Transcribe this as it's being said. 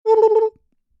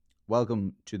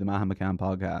Welcome to the Maha McCann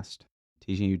podcast,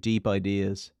 teaching you deep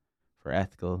ideas for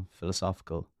ethical,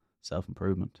 philosophical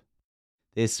self-improvement.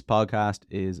 This podcast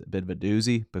is a bit of a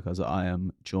doozy because I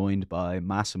am joined by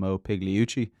Massimo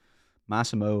Pigliucci.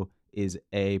 Massimo is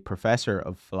a professor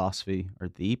of philosophy, or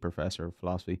the professor of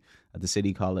philosophy at the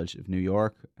City College of New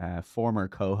York, a former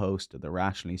co-host of the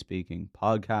Rationally Speaking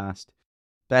podcast,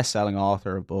 best-selling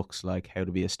author of books like How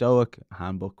to Be a Stoic, a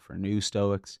Handbook for New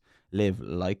Stoics, Live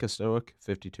Like a Stoic,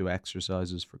 52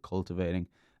 Exercises for Cultivating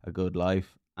a Good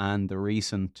Life, and the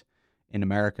recent, in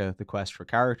America, The Quest for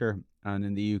Character, and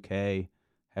in the UK,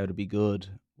 How to Be Good,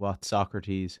 What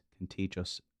Socrates Can Teach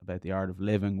Us About the Art of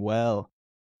Living Well.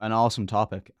 An awesome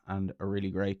topic and a really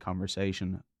great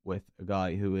conversation with a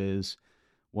guy who is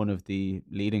one of the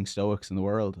leading Stoics in the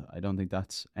world. I don't think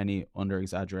that's any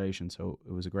under-exaggeration, so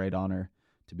it was a great honor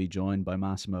to be joined by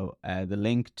Massimo. The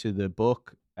link to the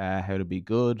book, How to Be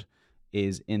Good,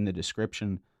 is in the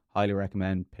description. Highly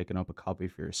recommend picking up a copy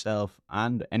for yourself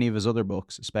and any of his other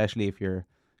books, especially if you're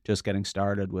just getting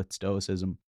started with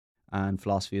Stoicism and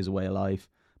philosophy as a way of life.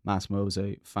 Massimo is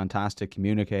a fantastic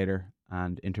communicator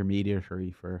and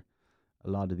intermediary for a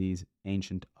lot of these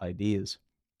ancient ideas.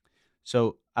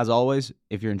 So, as always,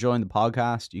 if you're enjoying the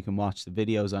podcast, you can watch the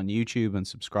videos on YouTube and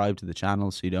subscribe to the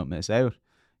channel so you don't miss out.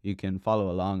 You can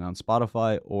follow along on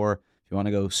Spotify, or if you want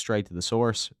to go straight to the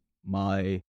source,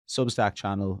 my Substack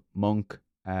channel, Monk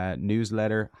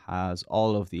newsletter, has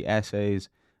all of the essays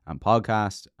and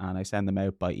podcasts, and I send them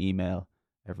out by email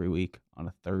every week on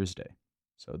a Thursday.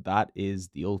 So that is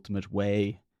the ultimate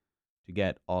way to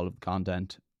get all of the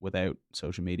content without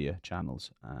social media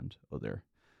channels and other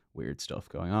weird stuff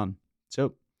going on.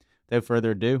 So without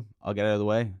further ado, I'll get out of the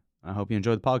way. I hope you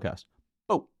enjoy the podcast.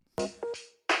 Oh.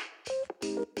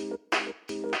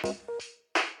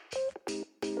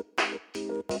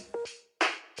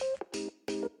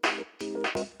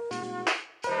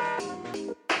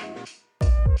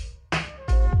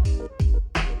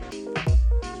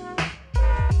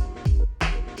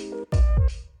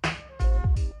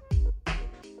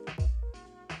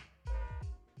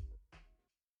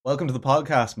 Welcome to the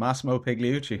podcast, Massimo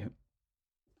Pigliucci.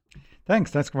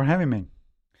 Thanks for having me.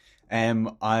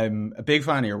 I'm a big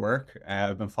fan of your work.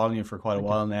 I've been following you for quite a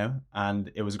while now,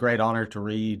 and it was a great honor to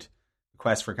read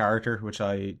Quest for Character, which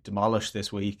I demolished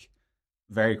this week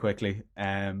very quickly,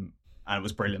 and it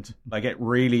was brilliant. Like,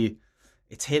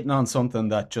 it's hitting on something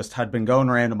that just had been going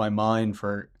around in my mind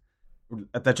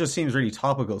that just seems really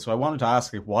topical. So I wanted to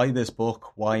ask, like, why this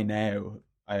book? Why now?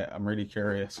 I'm really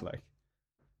curious, like,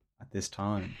 at this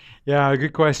time. Yeah,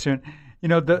 good question. You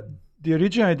know, the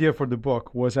original idea for the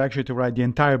book was actually to write the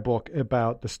entire book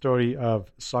about the story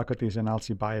of Socrates and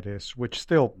Alcibiades, which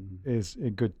still is a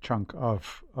good chunk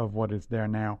of what is there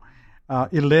now.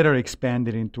 It later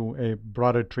expanded into a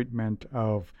broader treatment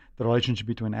of the relationship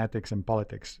between ethics and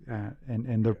politics,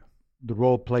 and the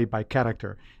role played by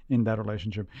character in that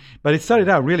relationship. But it started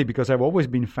out really because I've always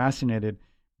been fascinated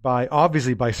by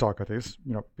Socrates.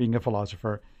 You know, being a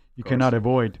philosopher, you cannot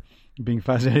avoid being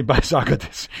fascinated by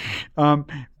Socrates,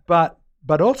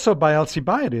 but also by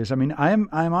Alcibiades. I mean, I'm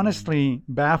honestly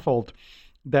baffled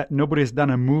that nobody's done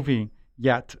a movie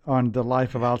yet on the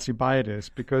life of Alcibiades,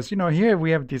 because, you know, here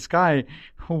we have this guy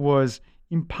who was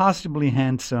impossibly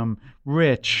handsome,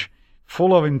 rich,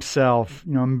 full of himself,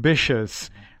 you know, ambitious,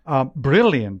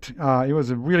 brilliant. He was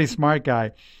a really smart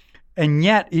guy, and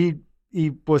yet he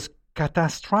was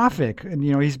catastrophic, and,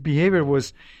 you know, his behavior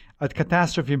was a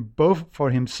catastrophe both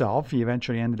for himself. He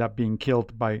eventually ended up being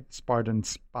killed by Spartan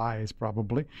spies,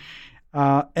 probably,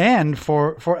 and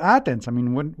for Athens. I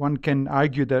mean, one can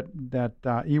argue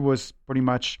that he was pretty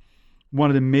much one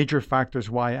of the major factors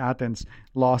why Athens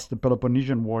lost the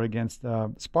Peloponnesian War against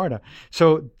Sparta.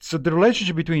 So the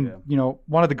relationship between, you know,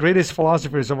 one of the greatest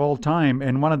philosophers of all time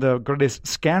and one of the greatest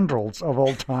scoundrels of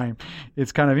all time,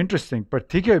 it's kind of interesting,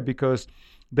 particularly because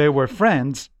they were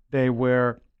friends. They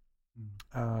also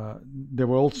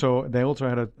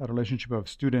had a relationship of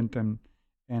student and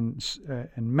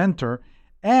mentor,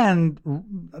 and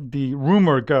the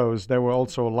rumor goes they were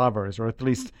also lovers, or at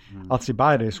least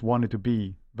Alcibiades wanted to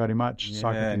be very much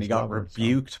Socrates. And he got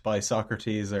rebuked by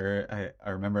Socrates, or I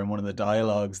remember in one of the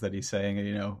dialogues that he's saying,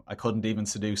 you know, I couldn't even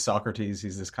seduce Socrates.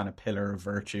 He's this kind of pillar of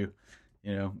virtue.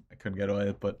 You know, I couldn't get away with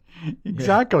it, but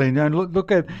exactly. Yeah. Now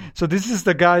look at, so this is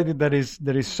the guy that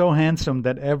is so handsome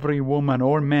that every woman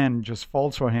or man just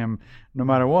falls for him no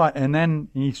matter what, and then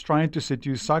he's trying to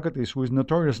seduce Socrates, who is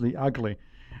notoriously ugly,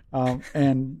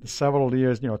 and several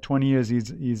years, 20 years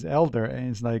he's elder,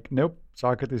 and it's like, nope,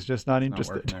 Socrates just not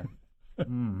interested.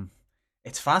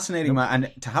 It's fascinating, man.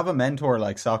 And to have a mentor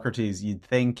like Socrates, you'd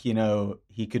think,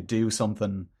 he could do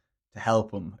something to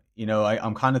help him.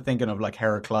 I'm kind of thinking of like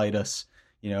Heraclitus,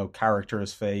 character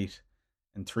is fate,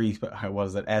 and three, how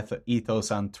was it?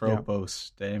 Ethos,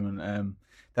 anthropos, Damon.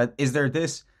 Is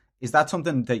that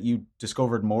something that you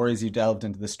discovered more as you delved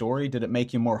into the story? Did it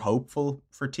make you more hopeful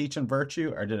for teaching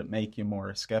virtue, or did it make you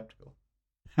more skeptical?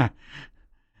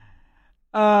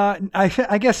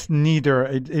 I guess neither.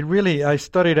 It really, I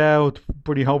started out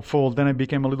pretty hopeful, then I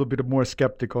became a little bit more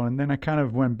skeptical, and then I kind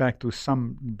of went back to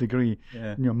some degree,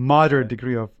 moderate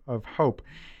degree of hope.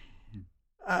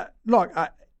 Look,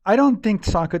 I don't think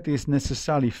Socrates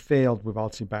necessarily failed with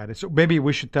Alcibiades. So maybe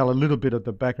we should tell a little bit of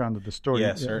the background of the story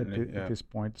at this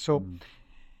point. So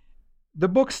the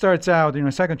book starts out,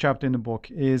 second chapter in the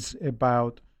book is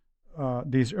about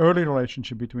this early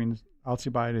relationship between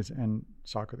Alcibiades and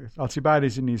Socrates.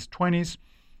 Alcibiades in his 20s,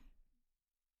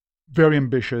 very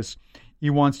ambitious.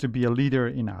 He wants to be a leader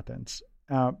in Athens.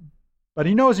 But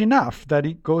he knows enough that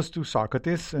he goes to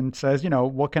Socrates and says,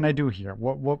 what can I do here?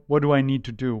 What do I need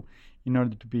to do in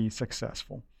order to be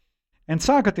successful? And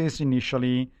Socrates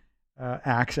initially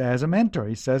acts as a mentor.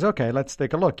 He says, okay, let's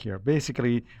take a look here.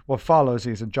 Basically, what follows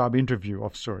is a job interview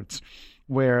of sorts,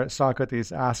 where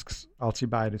Socrates asks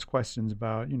Alcibiades questions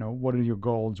about, what are your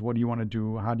goals? What do you want to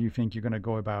do? How do you think you're going to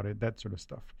go about it? That sort of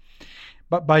stuff.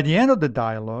 But by the end of the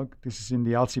dialogue, this is in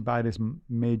the Alcibiades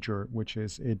Major, which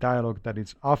is a dialogue that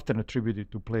is often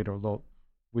attributed to Plato, though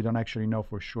we don't actually know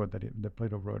for sure that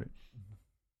Plato wrote it.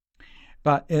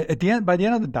 But by the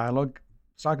end of the dialogue,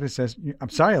 Socrates says, I'm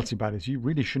sorry, Alcibiades, you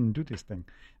really shouldn't do this thing.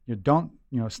 You don't,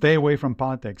 stay away from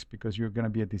politics because you're going to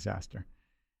be a disaster.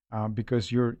 Because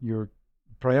your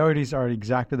priorities are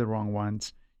exactly the wrong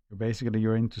ones.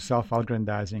 You're into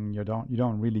self-aggrandizing. You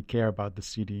don't really care about the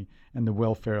city and the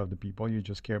welfare of the people. You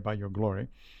just care about your glory.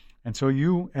 And so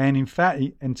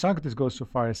and Socrates goes so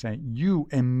far as saying, you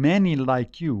and many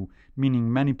like you,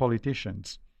 meaning many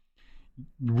politicians,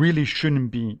 really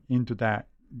shouldn't be into that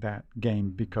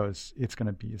game because it's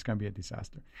gonna be a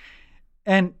disaster.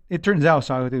 And it turns out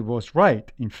Socrates was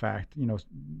right. In fact,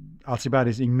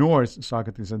 Alcibiades ignores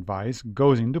Socrates' advice,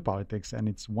 goes into politics, and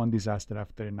it's one disaster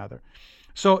after another.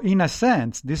 So in a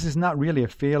sense, this is not really a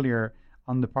failure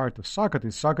on the part of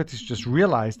Socrates. Socrates just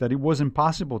realized that it was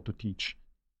impossible to teach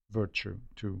virtue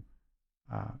to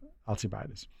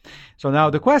Alcibiades. So now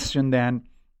the question then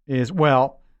is,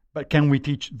 but can we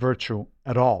teach virtue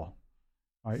at all?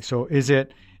 All right, so is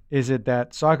it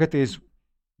that Socrates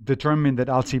determined that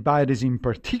Alcibiades in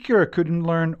particular couldn't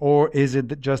learn, or is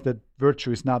it just that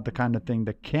virtue is not the kind of thing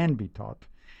that can be taught?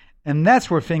 And that's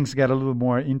where things get a little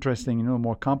more interesting and a little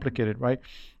more complicated, right?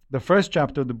 The first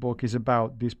chapter of the book is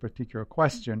about this particular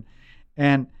question,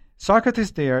 and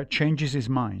Socrates there changes his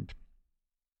mind.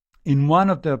 In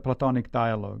one of the Platonic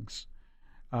dialogues,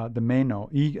 the Meno,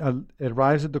 he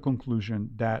arrives at the conclusion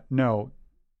that no,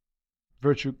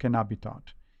 virtue cannot be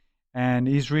taught. And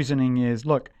his reasoning is,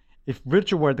 look, if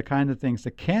virtue were the kind of things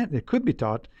that could be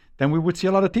taught, then we would see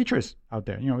a lot of teachers out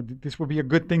there. This would be a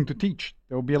good thing to teach.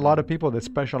 There will be a lot of people that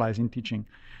specialize in teaching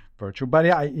virtue.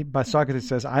 But Socrates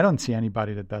says, I don't see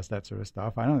anybody that does that sort of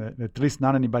stuff. I don't, at least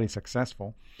not anybody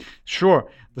successful. Sure,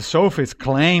 the sophists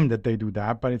claim that they do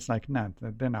that, but it's like, no,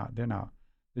 they're not.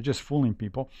 They're just fooling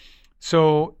people.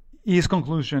 So his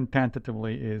conclusion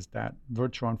tentatively is that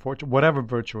virtue, unfortunately, whatever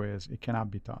virtue is, it cannot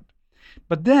be taught.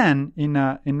 But then in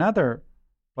another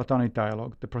Platonic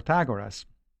dialogue, the Protagoras,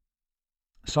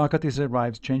 Socrates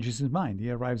changes his mind. He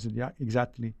arrives at the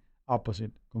exactly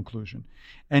opposite conclusion.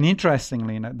 And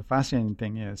interestingly, the fascinating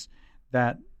thing is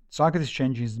that Socrates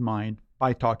changes his mind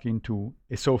by talking to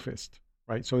a sophist,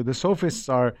 right? So the sophists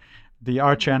are the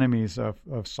arch enemies of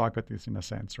Socrates in a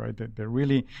sense, right?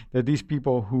 They're these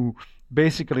people who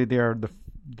basically they are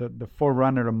the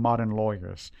forerunner of modern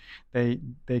lawyers. They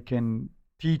can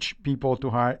teach people to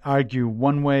argue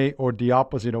one way or the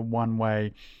opposite of one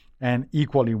way, and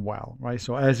equally well, right?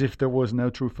 So as if there was no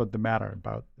truth of the matter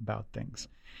about things.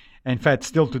 And in fact,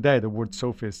 still today, the word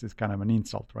sophist is kind of an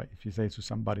insult, right? If you say to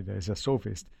somebody that is a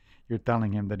sophist, you're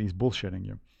telling him that he's bullshitting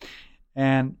you.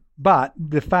 But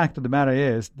the fact of the matter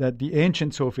is that the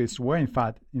ancient sophists were in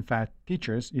fact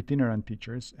teachers, itinerant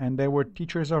teachers, and they were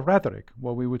teachers of rhetoric,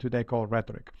 what we would today call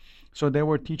rhetoric. So they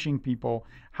were teaching people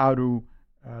how to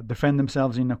defend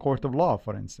themselves in a court of law,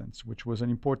 for instance, which was an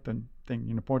important thing,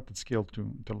 an important skill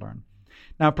to learn.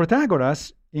 Now,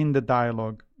 Protagoras, in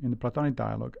the Platonic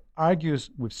dialogue,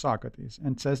 argues with Socrates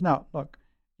and says, now, look,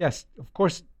 yes, of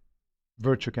course,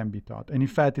 virtue can be taught. And in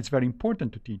fact, it's very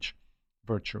important to teach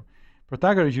virtue.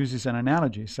 Protagoras uses an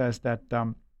analogy, says that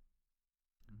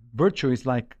virtue is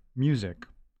like music.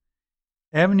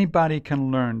 Anybody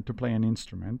can learn to play an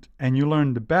instrument, and you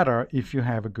learn the better if you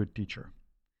have a good teacher.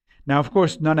 Now, of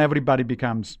course, not everybody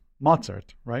becomes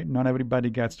Mozart, right? Not everybody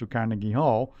gets to Carnegie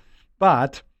Hall,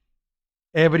 but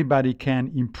everybody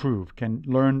can improve, can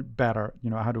learn better,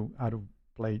 how to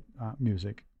play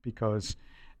music, because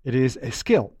it is a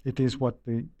skill. It is what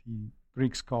the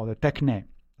Greeks call a techne.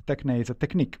 A techne is a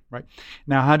technique, right?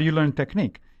 Now, how do you learn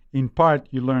technique? In part,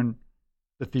 you learn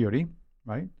the theory,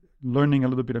 right? Learning a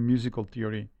little bit of musical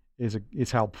theory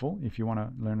is helpful if you want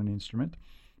to learn an instrument.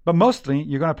 But mostly,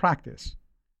 you're going to practice.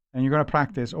 And you're going to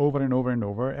practice over and over and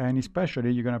over. And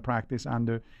especially, you're going to practice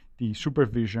under the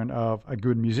supervision of a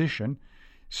good musician,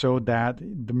 so that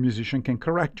the musician can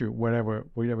correct you wherever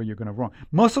you're going to wrong.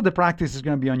 Most of the practice is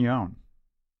going to be on your own,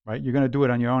 right? You're going to do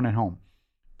it on your own at home.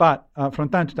 But from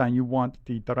time to time, you want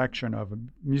the direction of a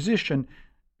musician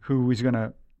who is going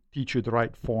to teach you the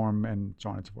right form and so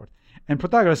on and so forth. And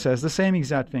Protagoras says the same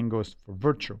exact thing goes for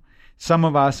virtue. Some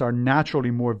of us are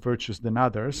naturally more virtuous than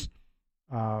others,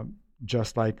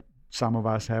 just like some of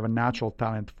us have a natural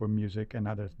talent for music and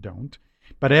others don't.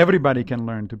 But everybody can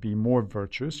learn to be more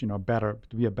virtuous, better,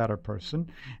 to be a better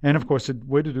person. And of course, the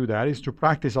way to do that is to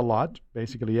practice a lot,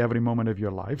 basically every moment of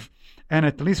your life, and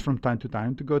at least from time to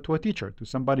time to go to a teacher, to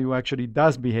somebody who actually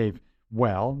does behave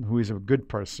well, who is a good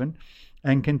person,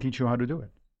 and can teach you how to do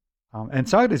it. And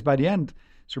Socrates, by the end,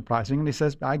 surprisingly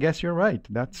says, "I guess you're right.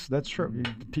 That's true.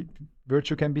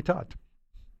 Virtue can be taught."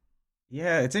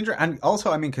 Yeah, it's interesting. And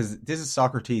also, because this is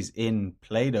Socrates in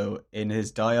Plato, in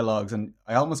his dialogues, and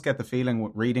I almost get the feeling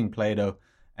with reading Plato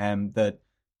that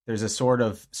there's a sort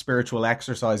of spiritual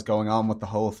exercise going on with the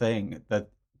whole thing, that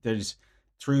there's,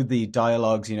 through the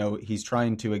dialogues, he's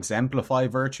trying to exemplify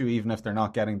virtue, even if they're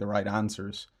not getting the right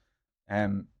answers.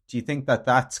 Do you think that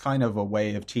that's kind of a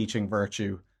way of teaching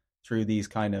virtue through these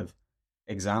kind of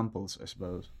examples, I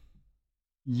suppose?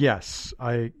 Yes,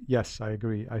 I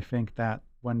agree. I think that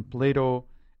when Plato,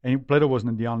 and Plato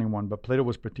wasn't the only one, but Plato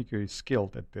was particularly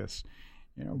skilled at this.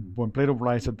 When Plato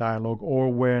writes a dialogue,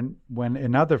 or when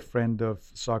another friend of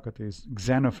Socrates,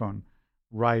 Xenophon,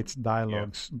 writes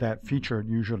dialogues that feature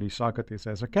usually Socrates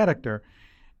as a character,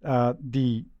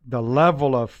 the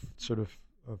level of sort of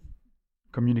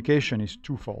communication is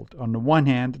twofold. On the one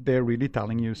hand, they're really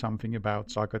telling you something about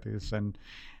Socrates and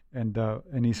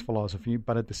his philosophy,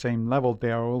 but at the same level,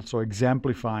 they are also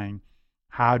exemplifying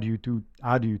how do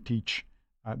you teach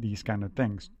these kind of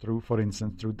things, for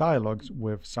instance, through dialogues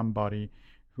with somebody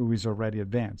who is already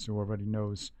advanced, who already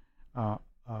knows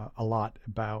a lot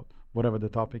about whatever the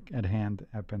topic at hand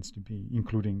happens to be,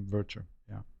 including virtue.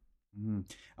 Yeah. Mm.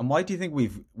 And why do you think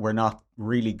we're not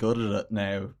really good at it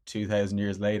now, 2,000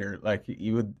 years later? Like,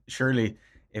 you would surely,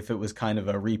 if it was kind of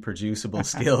a reproducible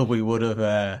skill, we would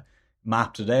have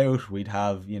mapped it out. We'd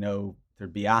have,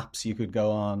 there'd be apps you could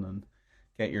go on and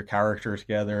get your character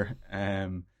together.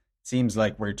 Seems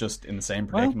like we're just in the same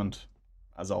predicament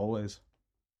as always.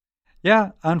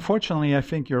 Yeah, unfortunately, I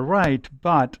think you're right.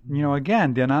 But,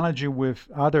 again, the analogy with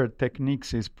other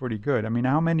techniques is pretty good.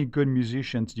 How many good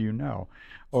musicians do you know?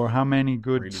 Or how many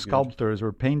good really sculptors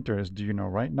or painters do you know,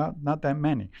 right? Not that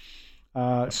many.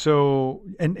 So,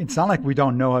 and it's not like we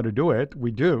don't know how to do it.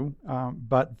 We do,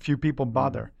 but few people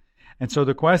bother. And so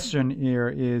the question here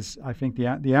is, I think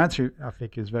the answer, I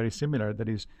think, is very similar. That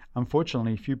is,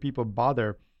 unfortunately, few people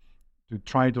bother to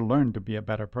try to learn to be a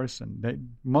better person.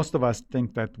 Most of us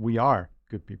think that we are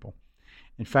good people.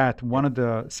 In fact, one of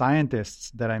the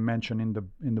scientists that I mentioned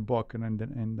in the book, and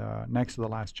in the next to the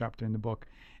last chapter in the book,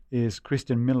 is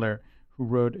Christian Miller, who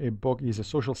wrote a book. He's a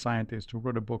social scientist who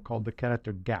wrote a book called The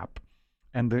Character Gap.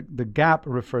 And the gap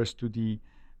refers to the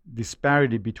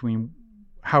disparity between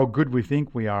how good we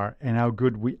think we are and how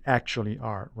good we actually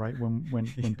are, right?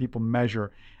 When people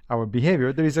measure our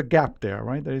behavior, there is a gap there,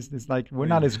 right? It's like we're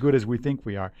not as good as we think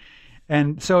we are.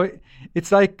 And so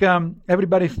it's like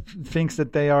everybody thinks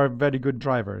that they are very good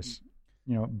drivers,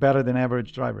 better than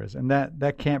average drivers. And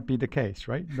that can't be the case,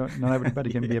 right? Not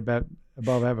everybody can be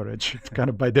above average. It's kind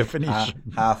of by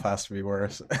definition. Half has to be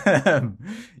worse.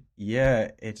 Yeah,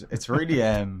 it's really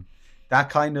that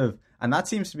kind of, and that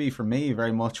seems to be for me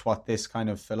very much what this kind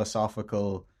of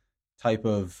philosophical type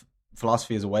of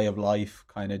philosophy as a way of life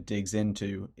kind of digs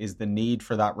into, is the need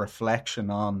for that reflection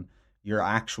on your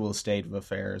actual state of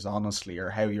affairs, honestly,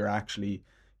 or how you're actually,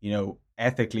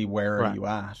 ethically, where are you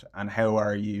at, and how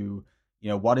are you,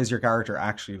 what is your character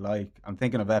actually like? I'm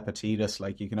thinking of Epictetus,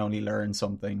 like you can only learn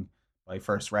something by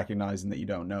first recognizing that you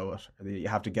don't know it, or that you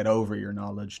have to get over your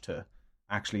knowledge to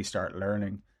actually start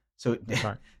learning. So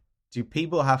do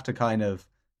people have to kind of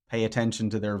pay attention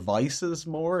to their vices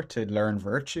more to learn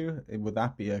virtue? Would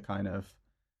that be a kind of,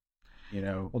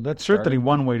 Well, that's certainly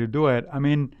one way to do it.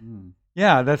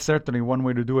 Yeah, that's certainly one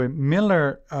way to do it.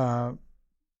 Miller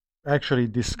actually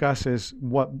discusses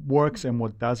what works and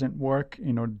what doesn't work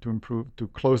in order to improve, to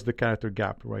close the character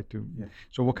gap, right?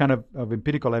 So what kind of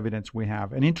empirical evidence we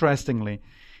have. And interestingly,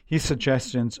 his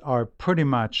suggestions are pretty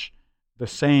much the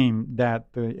same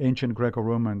that the ancient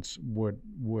Greco-Romans would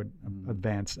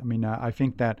advance. I mean, I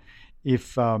think that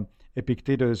if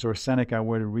Epictetus or Seneca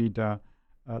were to read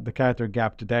the character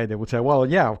gap today, they would say, well,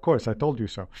 yeah, of course, I told you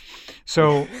so.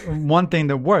 So one thing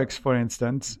that works, for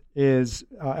instance, is,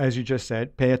 as you just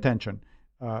said, pay attention.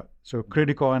 So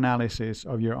critical analysis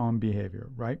of your own behavior,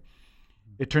 right?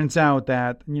 It turns out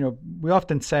that, we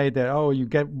often say that, oh, you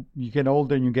get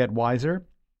older and you get wiser.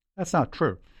 That's not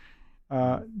true.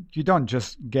 You don't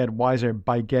just get wiser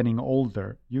by getting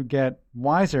older. You get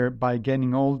wiser by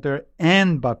getting older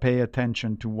and by pay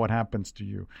attention to what happens to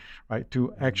you, right?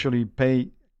 To actually pay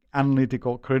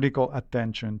analytical, critical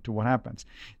attention to what happens.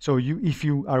 So if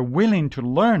you are willing to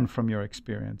learn from your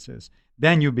experiences,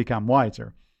 then you become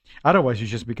wiser. Otherwise, you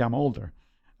just become older.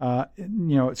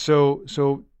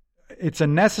 So it's a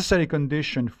necessary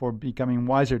condition for becoming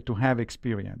wiser to have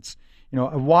experience.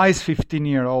 A wise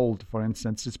 15-year-old, for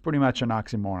instance, is pretty much an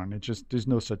oxymoron. There's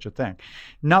no such a thing.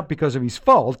 Not because of his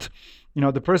fault.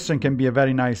 The person can be a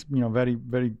very nice, very,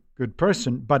 very good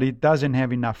person, but it doesn't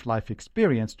have enough life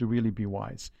experience to really be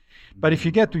wise. But if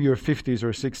you get to your 50s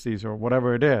or 60s or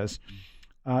whatever it is,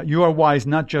 you are wise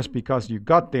not just because you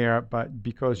got there, but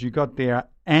because you got there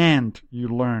and you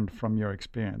learned from your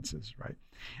experiences, right?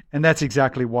 And that's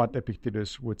exactly what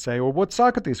Epictetus would say, or what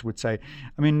Socrates would say.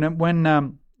 I mean,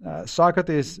 when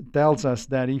Socrates tells us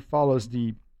that he follows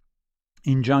the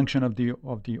injunction of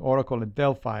the oracle at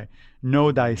Delphi,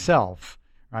 know thyself,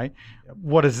 right? Yep.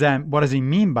 What does he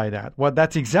mean by that? Well,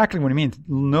 that's exactly what he means.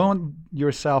 Know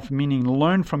yourself, meaning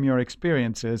learn from your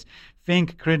experiences,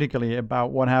 think critically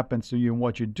about what happens to you and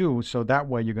what you do, so that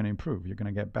way you're going to improve, you're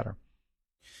going to get better.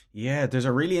 Yeah, there's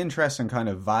a really interesting kind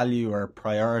of value or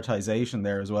prioritization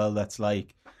there as well. That's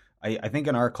like, I think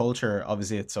in our culture,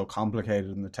 obviously it's so complicated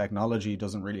and the technology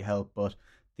doesn't really help, but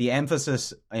the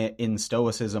emphasis in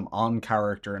Stoicism on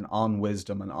character and on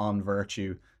wisdom and on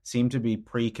virtue seem to be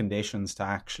preconditions to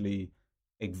actually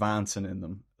advancing in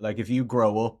them. Like if you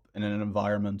grow up in an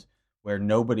environment where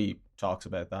nobody talks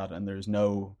about that and there's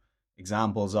no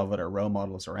examples of it or role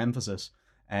models or emphasis,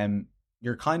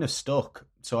 you're kind of stuck.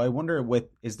 So I wonder, in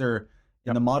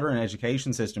the modern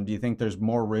education system, do you think there's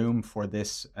more room for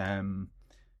this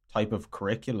type of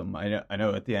curriculum? I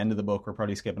know at the end of the book we're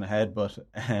probably skipping ahead, but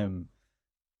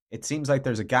it seems like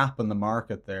there's a gap in the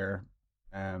market there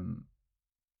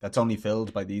that's only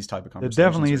filled by these type of conversations. There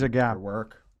definitely is a gap.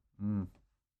 Work.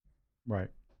 Right.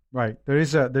 There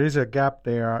is a gap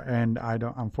there, and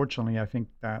unfortunately, I think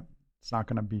that it's not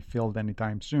going to be filled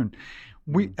anytime soon.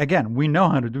 We know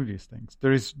how to do these things.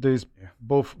 There's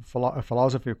both a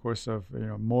philosophy, of course, of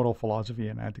moral philosophy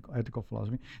and ethical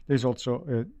philosophy. There's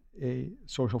also a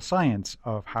social science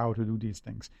of how to do these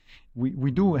things.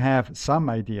 We do have some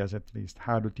ideas, at least,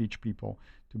 how to teach people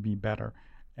to be better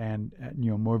and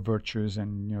more virtues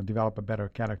and develop a better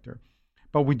character,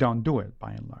 but we don't do it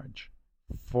by and large.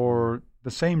 For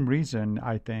the same reason,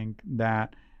 I think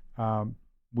that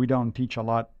we don't teach a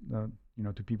lot,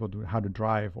 to people how to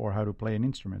drive or how to play an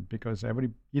instrument, because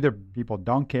either people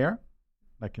don't care,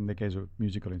 like in the case of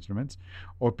musical instruments,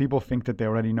 or people think that they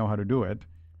already know how to do it,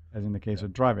 as in the case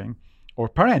of driving, or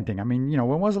parenting. I mean,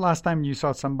 when was the last time you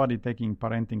saw somebody taking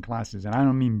parenting classes? And I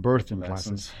don't mean birthing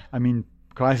classes. I mean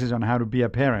classes on how to be a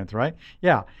parent, right?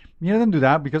 Yeah, you don't do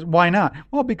that because why not?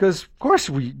 Well, because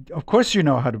of course you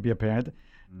know how to be a parent.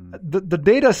 The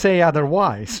data say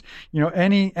otherwise.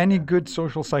 Any good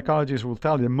social psychologist will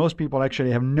tell you that most people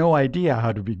actually have no idea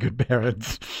how to be good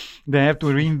parents. They have to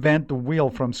reinvent the wheel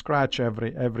from scratch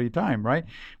every time, right?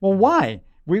 Well, why?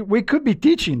 We could be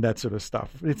teaching that sort of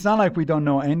stuff. It's not like we don't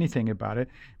know anything about it,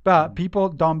 but people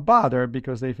don't bother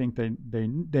because they think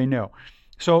they know.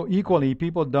 So equally,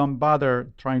 people don't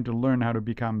bother trying to learn how to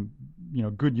become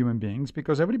good human beings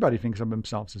because everybody thinks of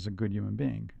themselves as a good human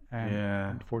being,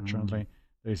 and unfortunately.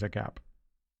 There's a gap.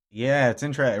 Yeah, it's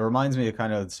interesting. It reminds me of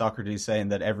kind of Socrates saying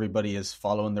that everybody is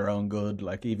following their own good.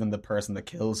 Like even the person that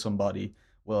kills somebody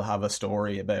will have a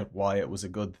story about why it was a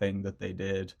good thing that they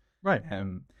did. Right.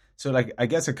 So like, I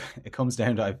guess it comes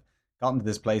down to, I've gotten to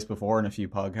this place before in a few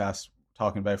podcasts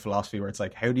talking about philosophy where it's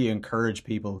like, how do you encourage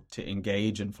people to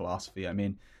engage in philosophy? I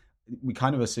mean, we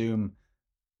kind of assume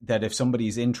that if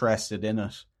somebody's interested in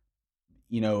it,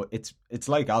 it's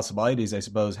like Alcibiades, I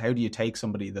suppose. How do you take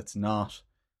somebody that's not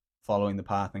following the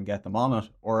path and get them on it?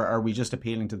 Or are we just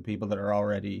appealing to the people that are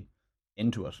already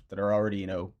into it, that are already,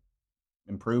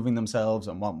 improving themselves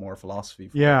and want more philosophy?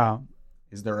 Yeah.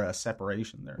 Is there a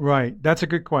separation there? Right. That's a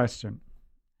good question.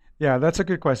 Yeah, that's a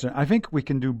good question. I think we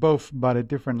can do both, but at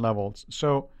different levels.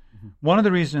 So, one of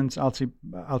the reasons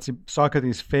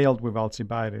Socrates failed with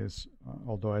Alcibiades,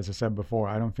 although, as I said before,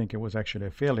 I don't think it was actually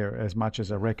a failure as much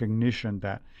as a recognition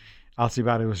that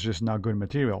Alcibiades was just not good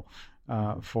material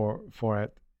for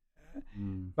it.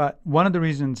 But one of the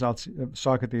reasons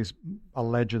Socrates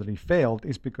allegedly failed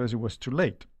is because it was too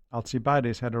late.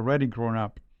 Alcibiades had already grown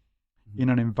up in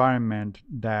an environment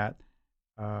that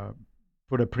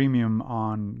put a premium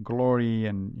on glory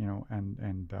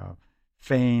and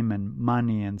fame and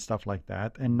money and stuff like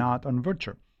that, and not on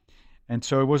virtue. And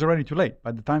so it was already too late.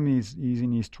 By the time he's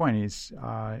in his 20s,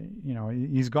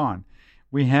 he's gone.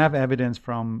 We have evidence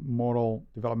from moral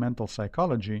developmental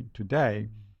psychology today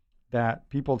that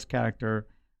people's character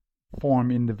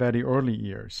form in the very early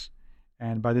years.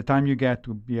 And by the time you get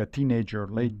to be a teenager,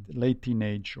 late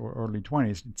teenage or early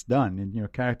 20s, it's done, and your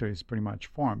character is pretty much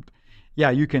formed. Yeah,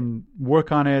 you can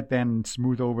work on it and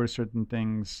smooth over certain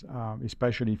things,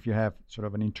 especially if you have sort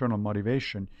of an internal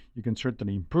motivation. You can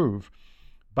certainly improve,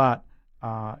 but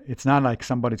it's not like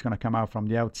somebody's going to come out from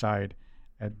the outside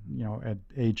at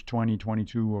age 20,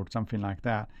 22 or something like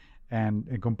that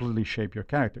and completely shape your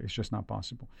character. It's just not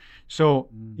possible. So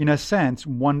in a sense,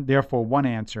 one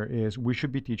answer is we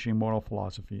should be teaching moral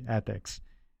philosophy, ethics,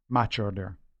 much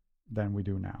earlier than we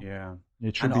do now. Yeah.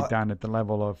 It should be done at the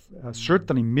level of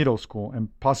certainly middle school and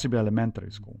possibly elementary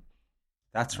school.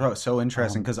 That's so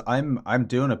interesting, because I'm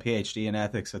doing a PhD in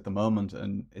ethics at the moment,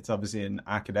 and it's obviously in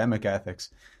academic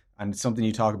ethics. And something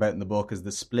you talk about in the book is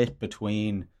the split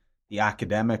between the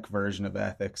academic version of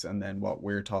ethics and then what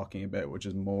we're talking about, which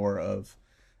is more of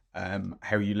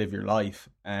how you live your life.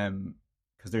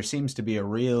 Because there seems to be a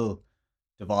real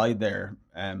divide there,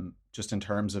 just in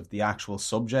terms of the actual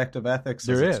subject of ethics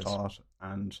as it's taught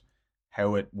and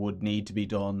how it would need to be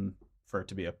done for it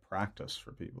to be a practice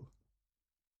for people.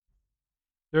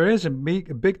 There is a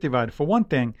big divide. For one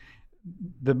thing,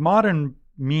 the modern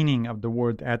meaning of the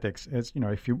word ethics is,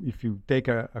 if you take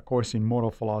a course in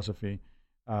moral philosophy,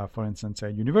 for instance,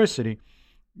 at university,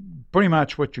 pretty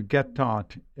much what you get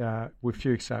taught, with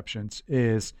few exceptions,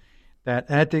 is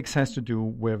that ethics has to do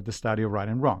with the study of right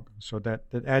and wrong. So that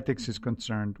ethics is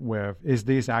concerned with, is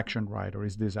this action right or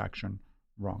is this action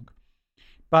wrong?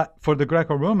 But for the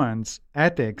Greco-Romans,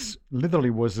 ethics literally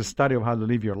was the study of how to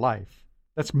live your life.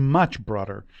 That's much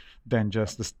broader than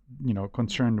just this,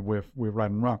 concerned with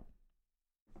right and wrong.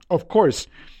 Of course,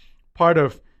 part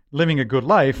of living a good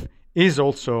life is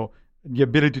also the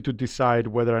ability to decide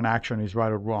whether an action is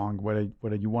right or wrong,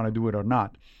 whether you want to do it or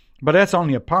not. But that's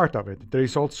only a part of it. There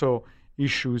is also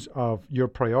issues of your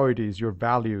priorities, your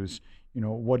values,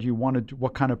 what you want to do,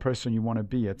 what kind of person you want to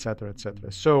be, et cetera, et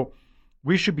cetera. So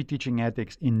we should be teaching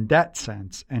ethics in that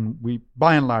sense, and we,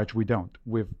 by and large, we don't.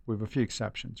 With a few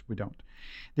exceptions, we don't.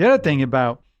 The other thing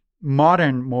about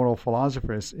modern moral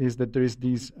philosophers is that there is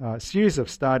these series of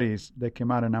studies that came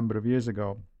out a number of years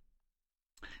ago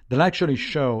that actually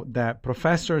show that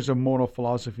professors of moral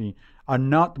philosophy are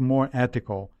not more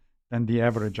ethical than the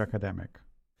average academic.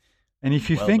 And if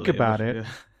you think about it,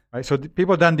 right? So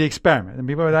people have done the experiment, and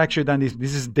people have actually done this.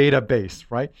 This is data-based,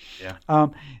 right? Yeah.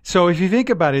 So if you think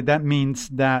about it, that means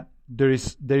that there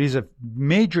is a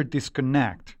major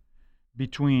disconnect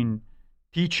between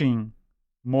teaching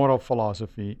moral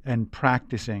philosophy and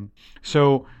practicing.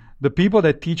 So the people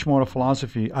that teach moral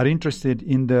philosophy are interested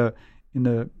in the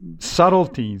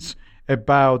subtleties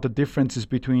about the differences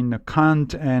between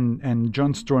Kant and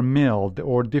John Stuart Mill,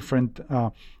 or different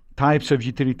types of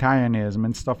utilitarianism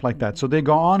and stuff like that. So they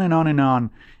go on and on and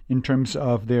on in terms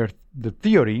of the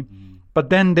theory, but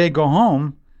then they go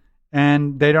home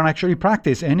and they don't actually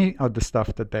practice any of the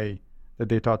stuff that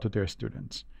they taught to their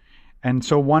students. And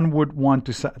so one would want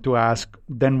to ask,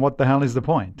 then what the hell is the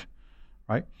point,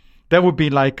 right? That would be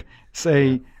like,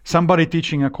 say, somebody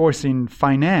teaching a course in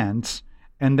finance,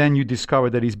 and then you discover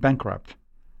that he's bankrupt.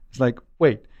 It's like,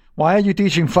 wait, why are you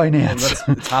teaching finance?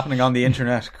 It's happening on the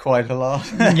internet quite a lot.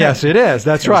 Yes, it is.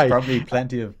 That's right. Probably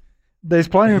plenty of. There's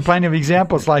plenty of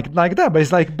examples like that. But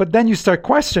it's like, but then you start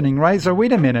questioning, right? So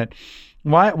wait a minute.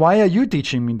 Why are you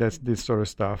teaching me this sort of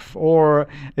stuff? Or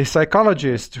a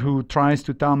psychologist who tries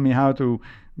to tell me how to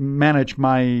manage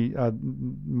my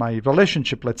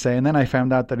relationship, let's say, and then I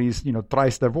found out that he's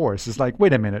thrice divorced. It's like,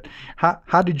 wait a minute,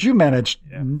 how did you manage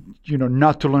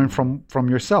not to learn from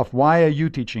yourself? Why are you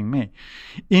teaching me?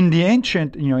 In the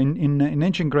ancient in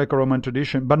ancient Greco-Roman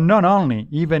tradition, but not only,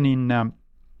 even in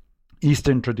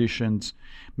Eastern traditions,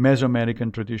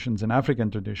 Mesoamerican traditions, and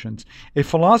African traditions, a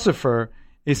philosopher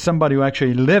is somebody who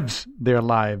actually lives their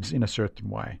lives in a certain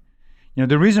way.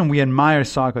 The reason we admire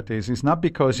Socrates is not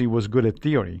because he was good at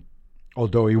theory.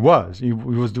 although he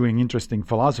was doing interesting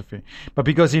philosophy, but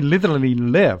because he literally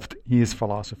lived his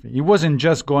philosophy. He wasn't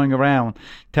just going around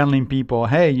telling people,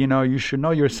 hey, you should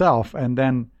know yourself, and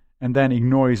then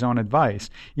ignore his own advice.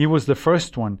 He was the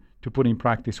first one to put in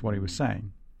practice what he was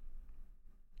saying.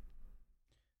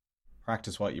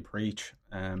 Practice what you preach.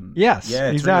 Yes, yeah,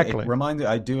 exactly. Really, it reminds me,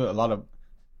 I do a lot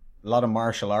of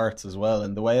martial arts as well,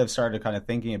 and the way I've started kind of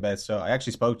thinking about. So I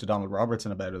actually spoke to Donald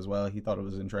Robertson about it as well. He thought it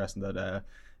was interesting that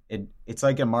it's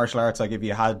like in martial arts, like if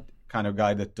you had kind of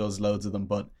guy that does loads of them,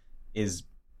 but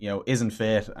isn't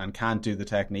fit and can't do the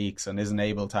techniques and isn't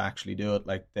able to actually do it.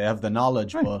 Like they have the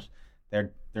knowledge, right, but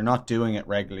they're not doing it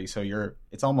regularly. So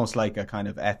it's almost like a kind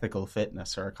of ethical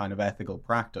fitness or a kind of ethical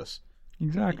practice.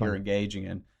 Exactly. That you're engaging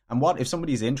in. And what if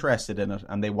somebody's interested in it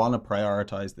and they want to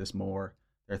prioritize this more?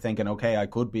 They're thinking, okay, I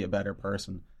could be a better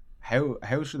person.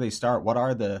 How should they start? What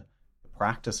are the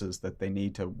practices that they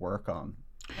need to work on?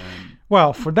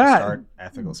 Well, for that, start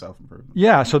ethical self-improvement.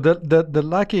 Yeah. So the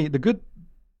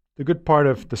good part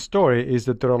of the story is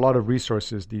that there are a lot of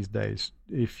resources these days.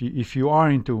 If you are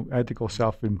into ethical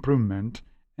self-improvement,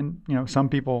 and some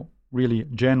people really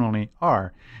genuinely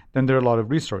are, then there are a lot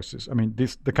of resources. I mean,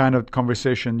 the kind of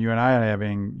conversation you and I are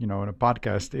having, in a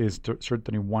podcast is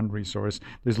certainly one resource.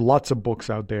 There's lots of books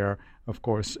out there, of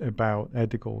course, about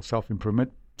ethical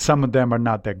self-improvement. Some of them are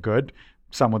not that good.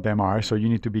 Some of them are. So you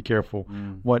need to be careful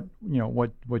what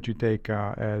you take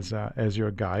as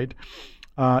your guide.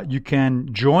 You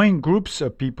can join groups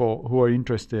of people who are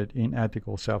interested in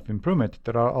ethical self-improvement.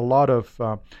 There are a lot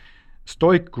of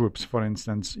Stoic groups, for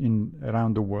instance,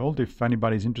 around the world. If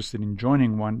anybody's interested in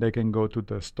joining one, they can go to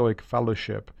the Stoic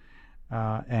Fellowship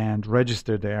and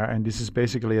register there. And this is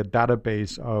basically a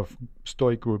database of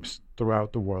Stoic groups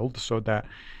throughout the world, so that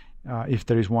if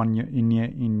there is one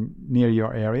near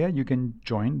your area, you can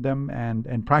join them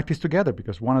and practice together.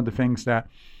 Because one of the things that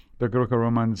the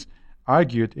Greco-Romans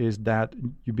argued is that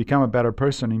you become a better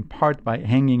person in part by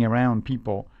hanging around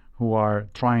people who are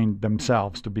trying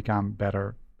themselves to become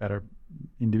better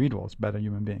individuals, better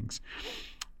human beings.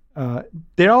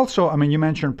 There also, you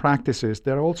mentioned practices.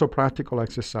 There are also practical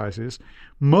exercises.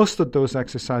 Most of those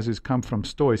exercises come from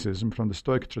Stoicism, from the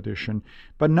Stoic tradition,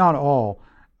 but not all.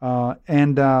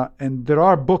 And there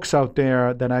are books out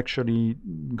there that actually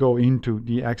go into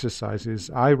the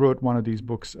exercises. I wrote one of these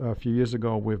books a few years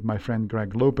ago with my friend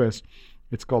Greg Lopez.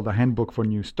 It's called The Handbook for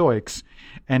New Stoics,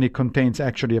 and it contains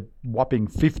actually a whopping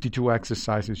 52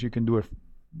 exercises. You can do it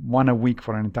one a week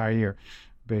for an entire year,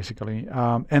 basically.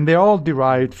 And they're all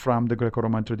derived from the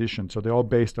Greco-Roman tradition. So they're all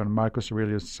based on Marcus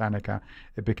Aurelius, Seneca,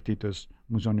 Epictetus,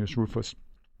 Musonius Rufus.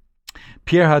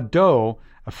 Pierre Hadot,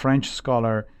 a French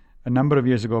scholar, a number of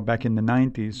years ago, back in the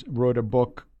 90s, wrote a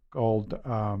book called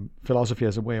Philosophy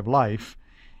as a Way of Life.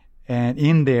 And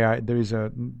in there is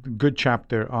a good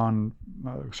chapter on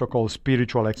so-called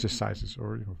spiritual exercises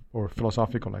or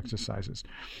philosophical exercises.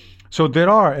 So there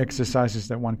are exercises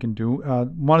that one can do.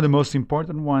 One of the most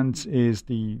important ones is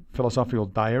the philosophical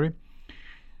diary.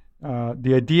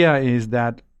 The idea is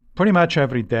that pretty much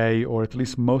every day, or at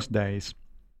least most days,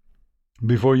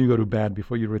 before you go to bed,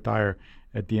 before you retire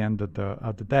at the end of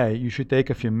the day, you should take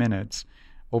a few minutes,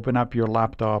 open up your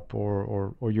laptop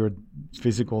or your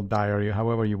physical diary,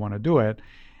 however you want to do it,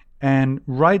 and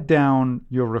write down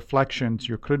your reflections,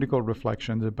 your critical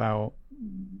reflections about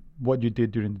what you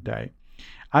did during the day.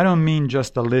 I don't mean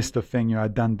just a list of things,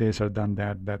 I've done this or done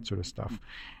that sort of stuff,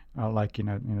 like in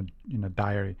a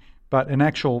diary, but an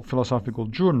actual philosophical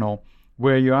journal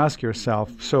where you ask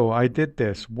yourself, so I did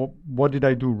this, what did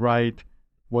I do right,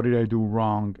 what did I do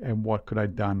wrong, and what could I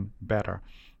have done better?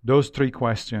 Those three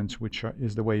questions, which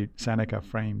is the way Seneca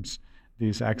frames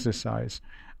this exercise,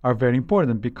 are very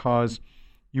important because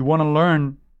you want to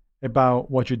learn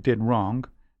about what you did wrong,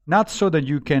 not so that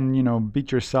you can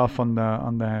beat yourself on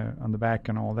the back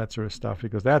and all that sort of stuff,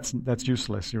 because that's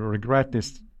useless. You regret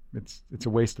this; it's a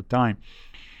waste of time.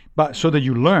 But so that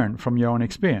you learn from your own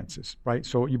experiences, right?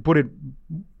 So you put it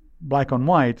black on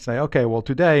white. Say, okay, well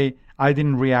today I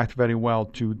didn't react very well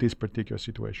to this particular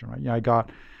situation, right? I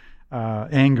got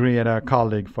angry at a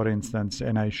colleague, for instance,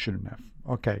 and I shouldn't have.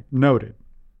 Okay, noted,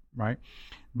 right?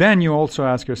 Then you also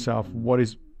ask yourself, what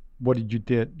did you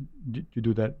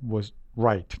do that was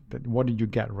right? What did you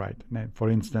get right? And then, for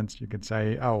instance, you could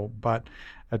say, but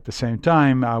at the same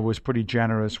time, I was pretty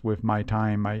generous with my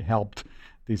time. I helped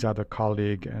this other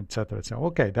colleague, etc. So,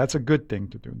 okay, that's a good thing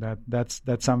to do.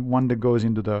 That's one that goes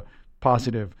into the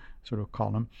positive sort of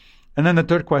column. And then the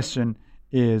third question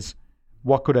is,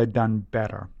 what could I have done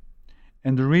better?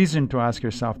 And the reason to ask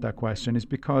yourself that question is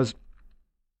because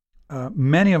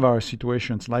many of our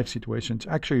situations, life situations,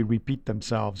 actually repeat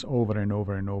themselves over and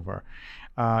over and over.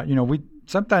 We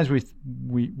sometimes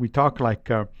we talk like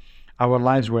our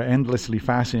lives were endlessly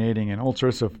fascinating and all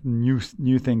sorts of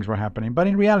new things were happening. But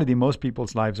in reality, most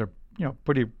people's lives are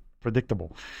pretty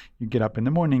predictable. You get up in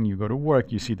the morning, you go to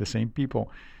work, you see the same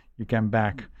people, you come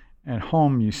back at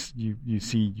home, you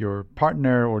see your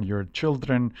partner or your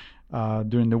children.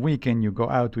 During the weekend, you go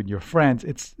out with your friends.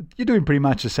 You're doing pretty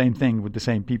much the same thing with the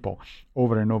same people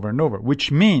over and over and over,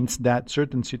 which means that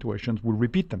certain situations will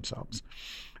repeat themselves.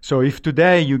 So if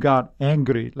today you got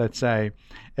angry, let's say,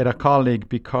 at a colleague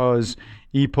because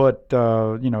he he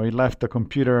left the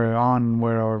computer on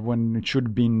when it should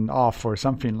have been off or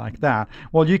something like that,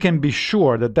 well, you can be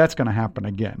sure that that's going to happen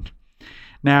again.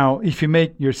 Now, if you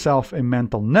make yourself a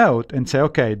mental note and say,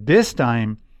 okay, this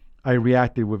time I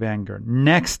reacted with anger.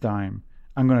 Next time,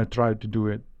 I'm going to try to do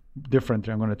it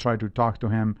differently. I'm going to try to talk to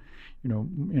him,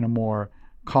 in a more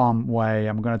calm way.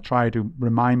 I'm going to try to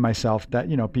remind myself that,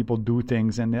 people do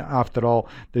things, and after all,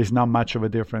 there's not much of a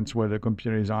difference whether the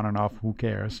computer is on and off. Who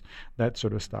cares? That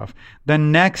sort of stuff.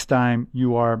 Then next time,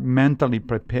 you are mentally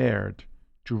prepared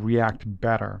to react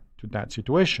better to that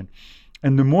situation.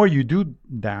 And the more you do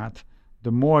that,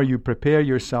 the more you prepare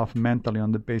yourself mentally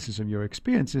on the basis of your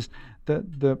experiences,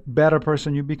 the better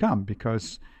person you become,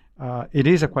 because it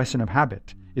is a question of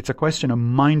habit. It's a question of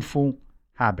mindful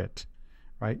habit,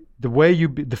 right?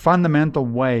 The fundamental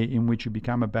way in which you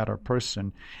become a better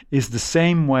person is the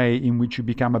same way in which you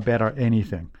become a better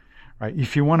anything, right?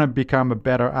 If you want to become a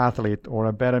better athlete or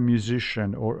a better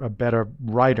musician or a better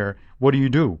writer, what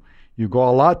do? You go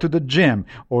a lot to the gym,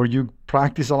 or you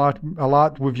practice a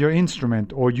lot with your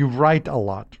instrument, or you write a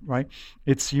lot, right?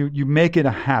 It's you make it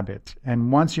a habit.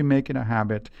 And once you make it a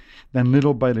habit, then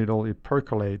little by little it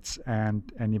percolates and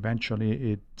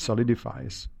eventually it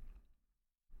solidifies.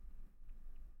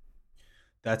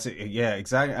 That's it. Yeah,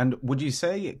 exactly. And would you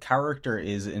say character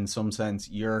is, in some sense,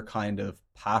 your kind of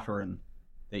pattern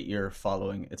that you're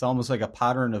following? It's almost like a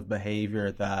pattern of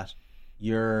behavior that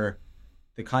you're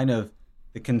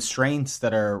the constraints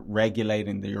that are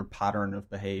regulating your pattern of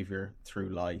behavior through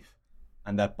life,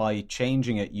 and that by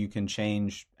changing it, you can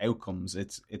change outcomes.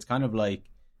 It's kind of like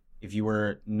if you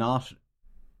were not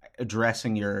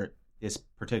addressing this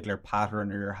particular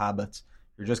pattern or your habits,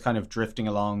 you're just kind of drifting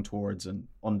along towards an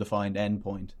undefined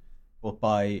endpoint. But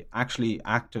by actually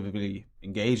actively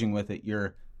engaging with it,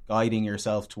 you're guiding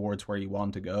yourself towards where you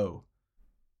want to go.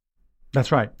 That's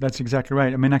right. That's exactly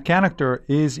right. I mean, a character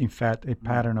is, in fact, a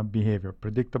pattern of behavior,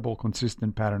 predictable,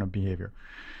 consistent pattern of behavior.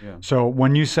 Yeah. So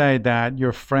when you say that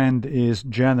your friend is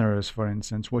generous, for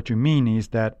instance, what you mean is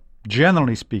that,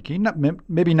 generally speaking,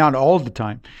 maybe not all the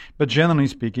time, but generally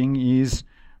speaking, is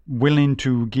willing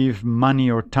to give money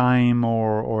or time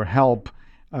or help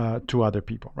to other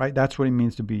people, right? That's what it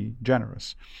means to be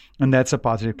generous. And that's a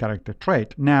positive character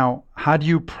trait. Now, how do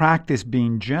you practice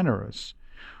being generous?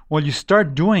 Well, you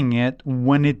start doing it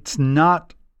when it's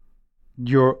not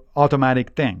your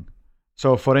automatic thing.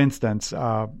 So, for instance,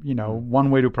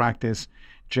 one way to practice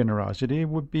generosity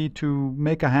would be to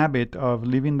make a habit of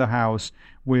leaving the house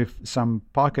with some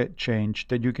pocket change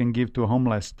that you can give to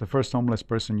the first homeless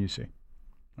person you see.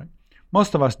 Right?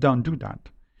 Most of us don't do that.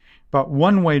 But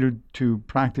one way to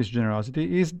practice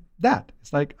generosity is that.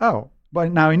 It's like,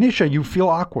 but now initially you feel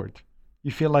awkward.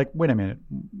 You feel like, wait a minute.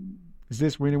 Is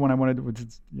this really what I want to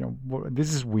do?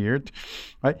 This is weird,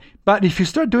 right? But if you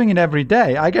start doing it every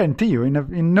day, I guarantee you,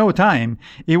 in no time,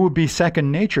 it will be second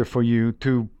nature for you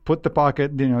to put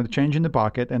the change in the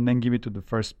pocket, and then give it to the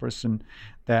first person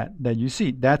that you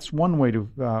see. That's one way to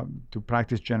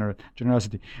practice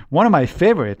generosity. One of my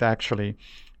favorite, actually,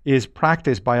 is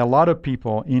practiced by a lot of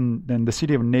people in the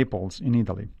city of Naples in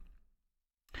Italy.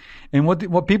 And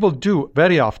what people do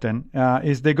very often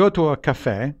is they go to a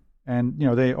cafe. And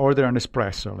they order an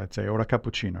espresso, let's say, or a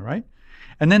cappuccino, right?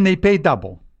 And then they pay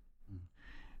double.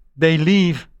 They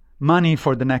leave money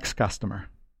for the next customer.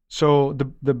 So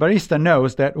the barista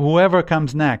knows that whoever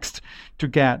comes next to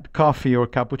get coffee or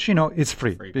cappuccino is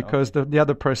free because the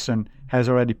other person has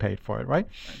already paid for it, right?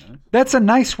 Nice. That's a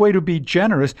nice way to be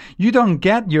generous. You don't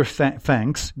get your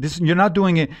thanks. You're not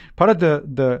doing it. Part of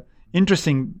the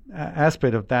interesting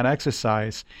aspect of that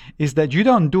exercise is that you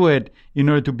don't do it in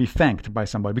order to be thanked by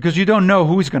somebody, because you don't know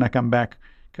who's going to come back,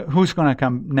 who's going to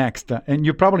come next, and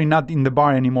you're probably not in the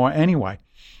bar anymore anyway.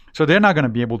 So they're not going to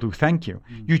be able to thank you.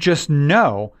 You just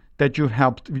know that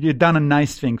you've done a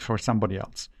nice thing for somebody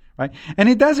else, right? And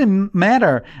it doesn't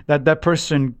matter that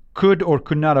person could or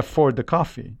could not afford the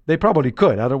coffee. They probably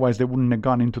could, otherwise they wouldn't have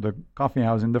gone into the coffee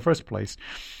house in the first place.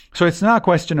 So it's not a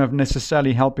question of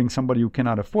necessarily helping somebody who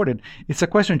cannot afford it. It's a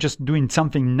question of just doing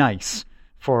something nice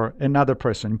for another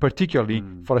person, particularly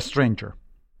for a stranger,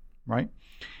 right?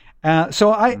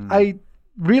 So I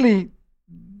really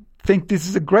think this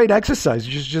is a great exercise.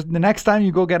 Just the next time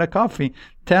you go get a coffee,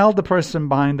 tell the person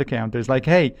behind the counter, it's like,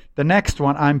 hey, the next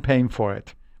one, I'm paying for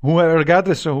it, whoever,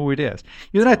 regardless of who it is.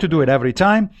 You don't have to do it every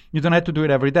time. You don't have to do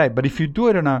it every day. But if you do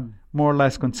it on a more or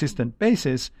less consistent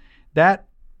basis, that,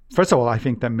 first of all, I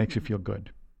think that makes you feel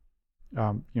good.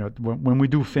 When we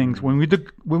do things, when we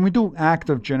do act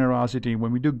of generosity,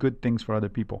 when we do good things for other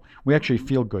people, we actually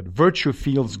feel good. Virtue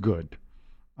feels good.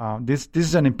 This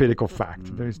is an empirical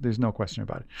fact. There's no question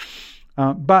about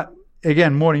it. But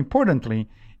again, more importantly,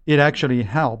 it actually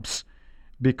helps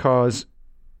because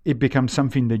it becomes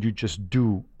something that you just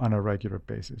do on a regular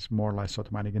basis, more or less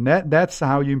automatic. And that's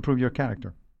how you improve your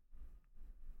character.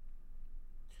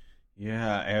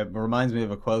 Yeah, it reminds me of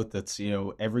a quote that's,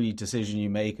 every decision you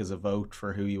make is a vote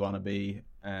for who you want to be.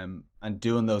 And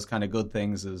doing those kind of good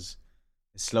things is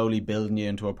slowly building you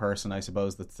into a person, I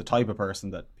suppose, that's the type of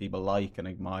person that people like and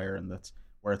admire and that's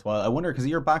worthwhile. I wonder, because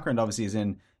your background obviously is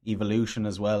in evolution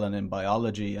as well and in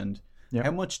biology, and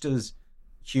how much does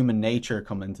human nature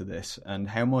come into this, and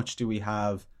how much do we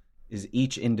have, is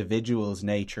each individual's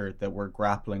nature that we're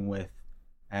grappling with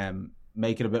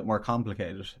make it a bit more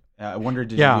complicated? I wonder,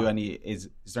 did you do any, is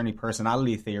there any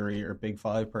personality theory or Big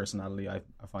Five personality I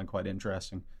find quite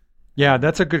interesting? Yeah,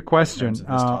 that's a good question. This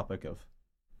topic of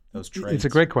those traits. It's a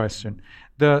great question.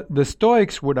 The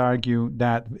Stoics would argue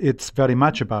that it's very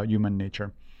much about human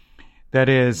nature. That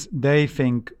is, they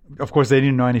think, of course, they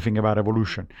didn't know anything about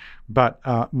evolution, but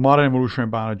modern evolutionary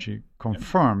biology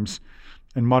confirms,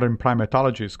 and modern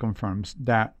primatology confirms,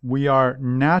 that we are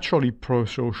naturally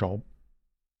pro-social,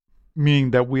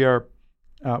 meaning that we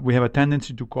have a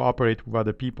tendency to cooperate with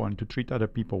other people and to treat other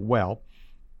people well.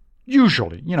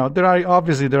 Usually, there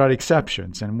are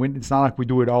exceptions, and it's not like we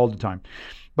do it all the time.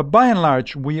 But by and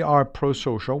large, we are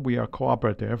pro-social, we are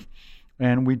cooperative,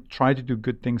 and we try to do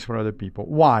good things for other people.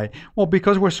 Why? Well,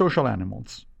 because we're social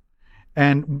animals.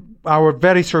 And our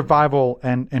very survival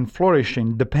and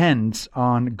flourishing depends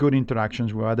on good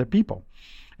interactions with other people.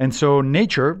 And so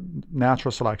nature,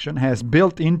 natural selection, has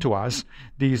built into us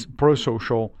these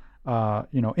pro-social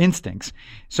instincts.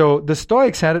 So the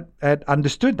Stoics had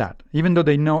understood that. Even though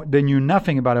they knew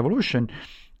nothing about evolution,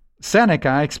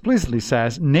 Seneca explicitly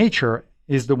says nature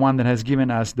is the one that has given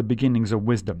us the beginnings of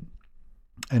wisdom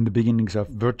and the beginnings of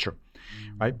virtue,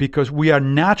 right? Because we are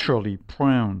naturally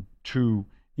prone to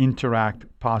interact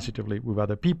positively with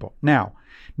other people. Now,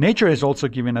 nature has also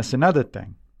given us another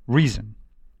thing, reason,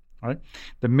 right?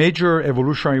 The major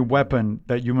evolutionary weapon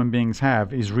that human beings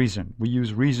have is reason. We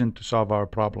use reason to solve our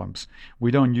problems.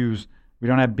 We don't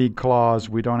have big claws,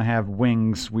 we don't have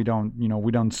wings, we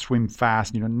don't swim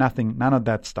fast, nothing, none of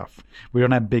that stuff. We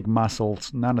don't have big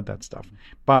muscles, none of that stuff.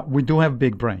 But we do have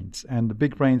big brains, and the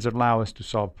big brains allow us to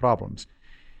solve problems.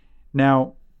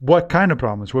 Now, what kind of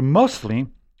problems? Well, mostly,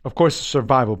 of course,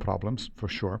 survival problems, for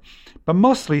sure, but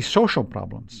mostly social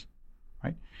problems,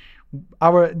 right?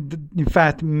 In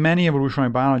fact, many evolutionary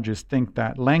biologists think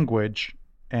that language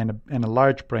and a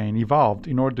large brain evolved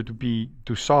in order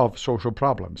to solve social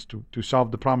problems, to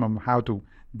solve the problem of how to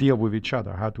deal with each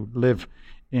other, how to live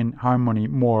in harmony,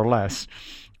 more or less,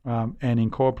 and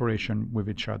in cooperation with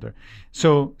each other.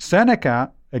 So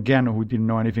Seneca, again, who didn't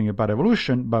know anything about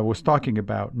evolution, but was talking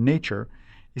about nature,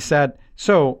 he said,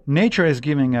 so nature is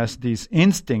giving us this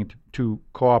instinct to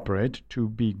cooperate, to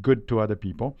be good to other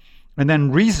people, and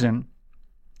then reason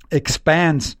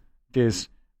expands this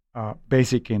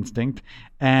basic instinct,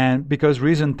 and because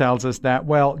reason tells us that,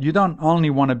 well, you don't only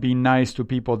want to be nice to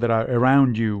people that are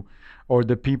around you or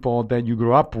the people that you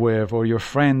grew up with or your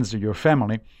friends or your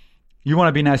family. You want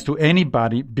to be nice to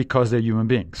anybody because they're human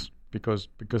beings, because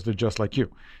they're just like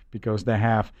you, because they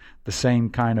have the same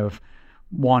kind of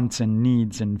wants and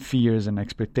needs and fears and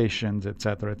expectations,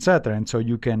 etc., etc. And so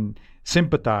you can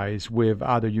sympathize with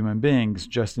other human beings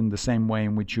just in the same way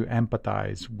in which you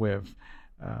empathize with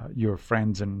your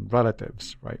friends and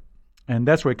relatives, right? And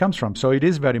that's where it comes from. So it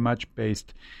is very much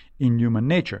based in human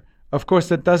nature. Of course,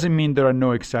 that doesn't mean there are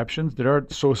no exceptions. There are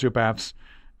sociopaths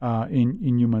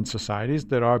in human societies.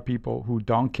 There are people who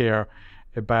don't care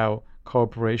about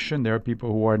cooperation. There are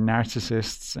people who are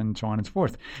narcissists and so on and so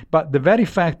forth. But the very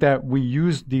fact that we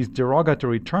use these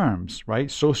derogatory terms, right?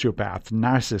 Sociopath,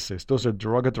 narcissist, those are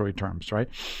derogatory terms, right?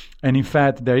 And in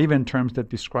fact, there are even terms that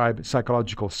describe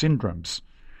psychological syndromes,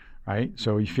 right?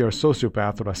 So if you're a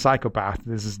sociopath or a psychopath,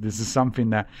 this is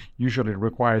something that usually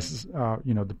requires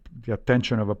the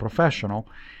attention of a professional.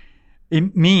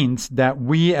 It means that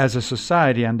we as a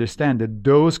society understand that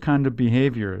those kind of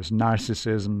behaviors,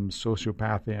 narcissism,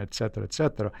 sociopathy,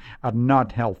 etc., are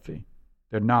not healthy.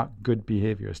 They're not good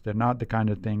behaviors. They're not the kind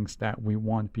of things that we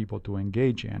want people to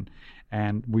engage in.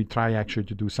 And we try actually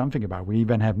to do something about it. We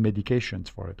even have medications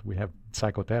for it. We have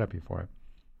psychotherapy for it.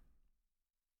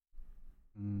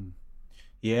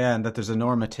 Yeah, and that there's a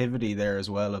normativity there as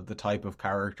well of the type of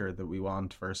character that we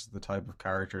want versus the type of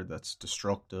character that's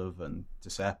destructive and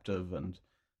deceptive and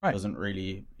doesn't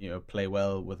really, play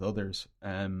well with others.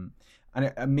 And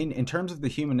I mean, in terms of the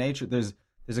human nature, there's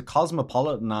a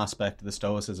cosmopolitan aspect of the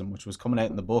Stoicism, which was coming out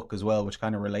in the book as well, which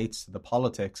kind of relates to the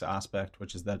politics aspect,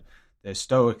 which is that the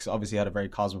Stoics obviously had a very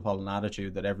cosmopolitan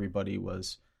attitude, that everybody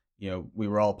was, we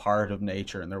were all part of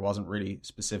nature and there wasn't really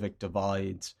specific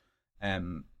divides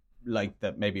like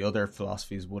that maybe other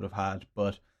philosophies would have had.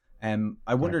 But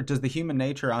I wonder, does the human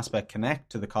nature aspect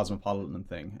connect to the cosmopolitan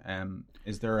thing?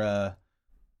 Is that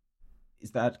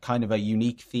kind of a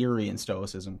unique theory in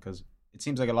Stoicism? Because it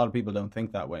seems like a lot of people don't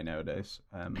think that way nowadays.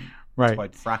 It's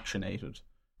quite fractionated.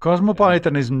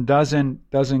 Cosmopolitanism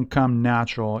doesn't come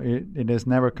natural. It has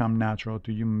never come natural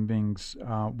to human beings.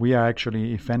 We are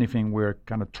actually, if anything, we're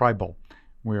kind of tribal.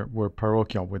 We're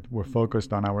parochial. We're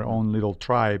focused on our own little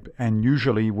tribe, and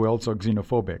usually we're also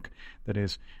xenophobic. That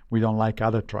is, we don't like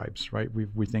other tribes, right?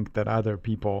 We think that other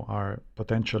people are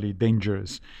potentially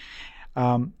dangerous.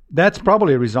 That's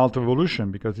probably a result of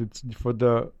evolution, because it's for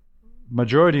the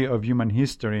majority of human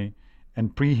history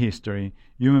and prehistory,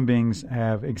 human beings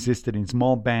have existed in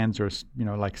small bands, or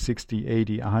like 60,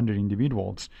 80, 100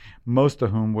 individuals, most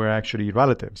of whom were actually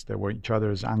relatives. They were each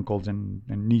other's uncles and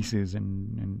nieces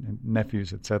and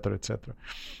nephews, etc., etc.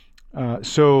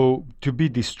 So to be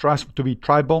distrustful, to be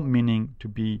tribal, meaning to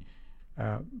be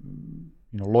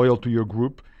loyal to your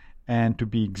group, and to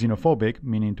be xenophobic,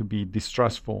 meaning to be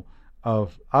distrustful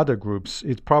of other groups,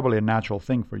 it's probably a natural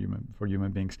thing for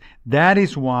human beings. That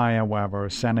is why, however,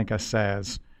 Seneca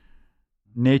says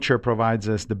nature provides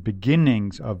us the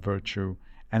beginnings of virtue,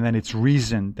 and then it's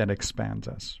reason that expands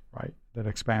us, right? That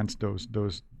expands those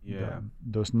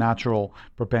natural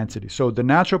propensities. So the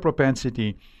natural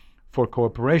propensity for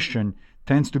cooperation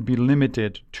tends to be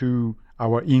limited to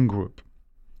our in-group.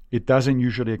 It doesn't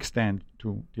usually extend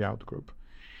to the out-group.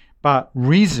 But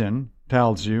reason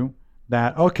tells you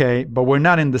that, okay, but we're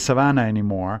not in the savannah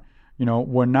anymore. We don't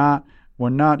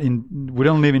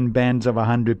live in bands of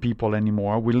 100 people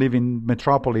anymore. We live in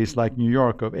metropolis like New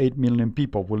York of 8 million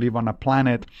people. We live on a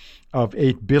planet of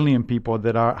 8 billion people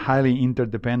that are highly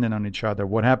interdependent on each other.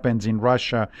 What happens in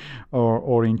Russia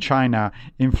or in China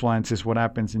influences what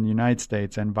happens in the United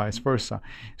States, and vice versa.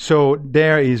 So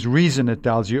there is reason that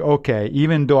tells you, okay,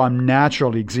 even though I'm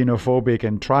naturally xenophobic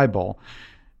and tribal,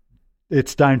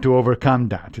 it's time to overcome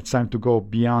that. It's time to go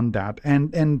beyond that.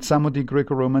 And some of the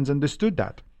Greco-Romans understood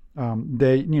that.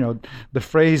 The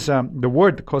phrase, the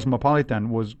word cosmopolitan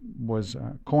was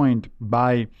coined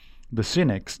by the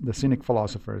Cynics, the Cynic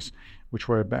philosophers, which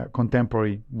were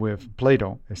contemporary with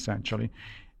Plato, essentially.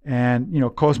 And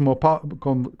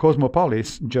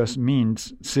cosmopolis just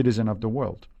means citizen of the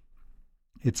world.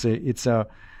 It's an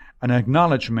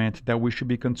acknowledgement that we should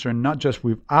be concerned not just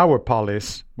with our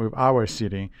polis, with our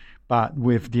city, but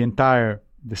with the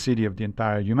city of the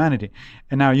entire humanity.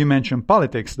 And now you mentioned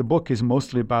politics. The book is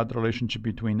mostly about the relationship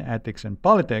between ethics and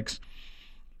politics.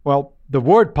 Well, the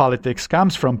word politics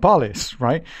comes from polis,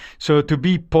 right? So to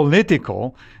be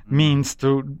political means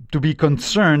to be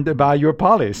concerned about your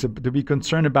polis, to be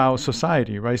concerned about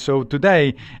society, right? So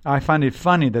today, I find it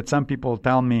funny that some people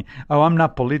tell me, oh, I'm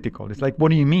not political. It's like,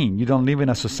 what do you mean? You don't live in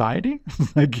a society?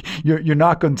 Like, you're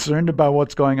not concerned about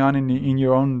what's going on in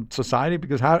your own society?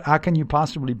 Because how can you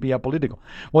possibly be apolitical?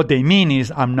 What they mean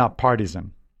is, I'm not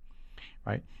partisan,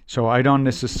 right? So I don't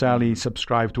necessarily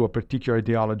subscribe to a particular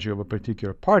ideology of a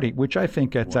particular party, which I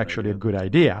think it's actually a good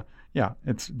idea. Yeah,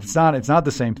 it's not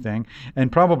the same thing,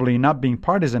 and probably not being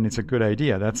partisan, it's a good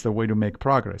idea. That's the way to make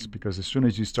progress, because as soon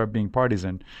as you start being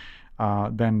partisan,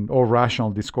 then all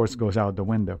rational discourse goes out the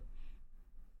window.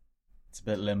 It's a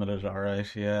bit limited, all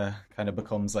right. Yeah, kind of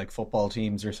becomes like football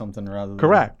teams or something rather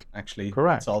than actually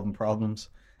solving problems.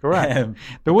 Correct.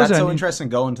 That's so interesting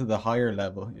going to the higher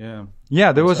level. Yeah.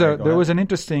 Yeah, there was an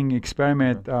interesting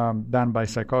experiment done by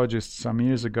psychologists some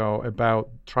years ago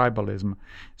about tribalism.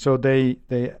 So they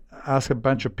asked a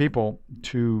bunch of people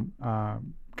to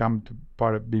come to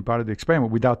be part of the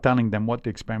experiment without telling them what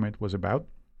the experiment was about.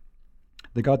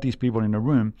 They got these people in a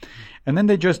room, and then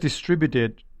they just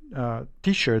distributed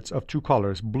T-shirts of two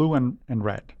colors, blue and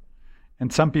red.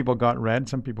 And some people got red,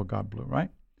 some people got blue, right?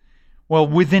 Well,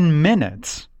 within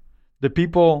minutes, the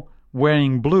people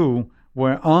wearing blue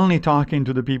were only talking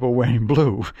to the people wearing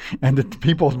blue, and the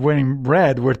people wearing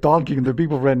red were talking to the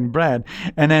people wearing red,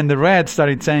 and then the red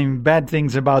started saying bad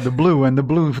things about the blue, and the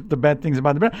blue the bad things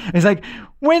about the red. It's like,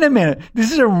 wait a minute, this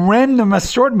is a random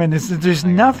assortment. There's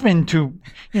nothing to,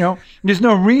 there's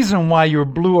no reason why you're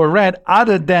blue or red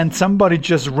other than somebody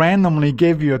just randomly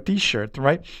gave you a T-shirt,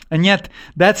 right? And yet,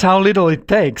 that's how little it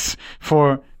takes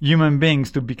for human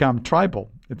beings to become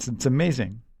tribal. It's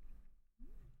amazing.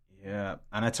 Yeah,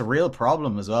 and it's a real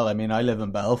problem as well. I mean, I live in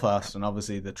Belfast, and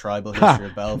obviously the tribal history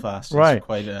of Belfast is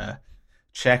quite a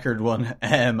checkered one,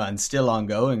 and still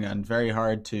ongoing, and very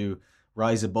hard to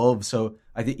rise above. So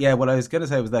I think, what I was going to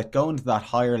say was that going to that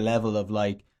higher level of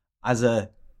like, as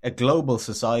a global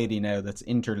society now that's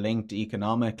interlinked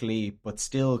economically, but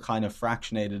still kind of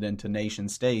fractionated into nation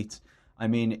states. I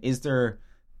mean, is there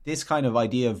this kind of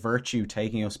idea of virtue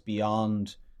taking us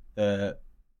beyond the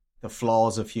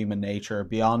flaws of human nature,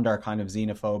 beyond our kind of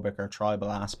xenophobic or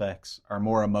tribal aspects, our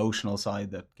more emotional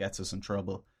side that gets us in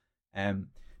trouble? Do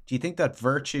you think that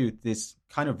virtue, this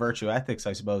kind of virtue ethics,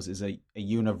 I suppose, is a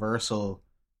universal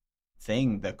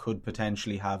thing that could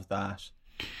potentially have that?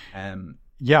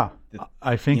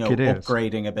 I think it is.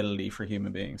 Upgrading ability for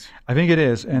human beings. I think it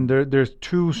is. And there's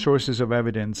two sources of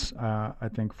evidence, I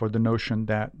think, for the notion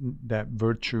that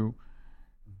virtue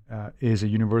is a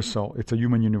universal, it's a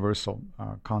human universal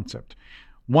concept.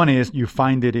 One is you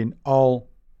find it in all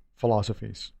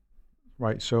philosophies,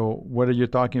 right? So whether you're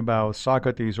talking about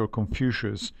Socrates or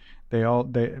Confucius, they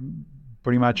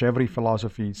pretty much every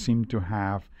philosophy seem to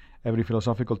have, every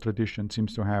philosophical tradition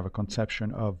seems to have a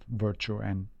conception of virtue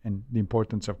and the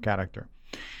importance of character.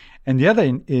 And the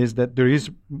other is that there is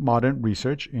modern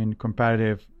research in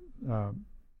comparative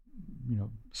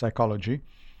psychology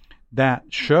that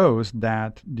shows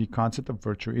that the concept of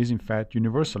virtue is in fact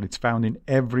universal. It's found in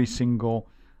every single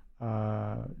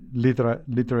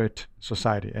literate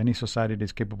society. Any society that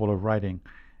is capable of writing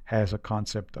has a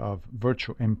concept of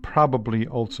virtue, and probably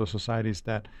also societies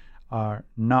that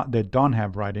don't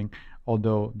have writing,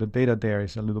 although the data there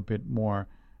is a little bit more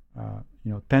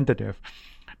tentative.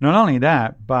 Not only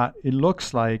that, but it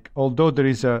looks like, although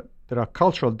there are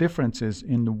cultural differences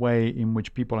in the way in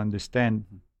which people understand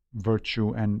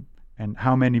virtue and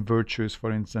how many virtues,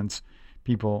 for instance,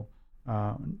 people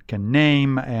can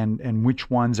name, and which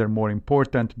ones are more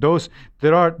important.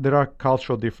 There are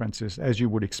cultural differences, as you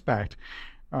would expect,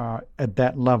 at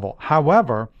that level.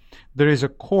 However, there is a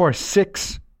core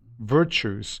 6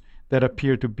 virtues that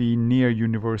appear to be near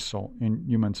universal in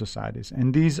human societies,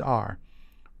 and these are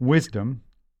wisdom,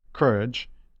 courage,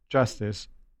 justice,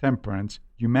 temperance,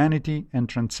 humanity, and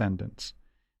transcendence.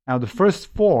 Now, the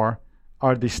first 4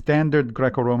 are the standard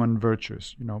Greco-Roman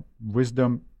virtues.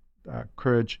 Wisdom,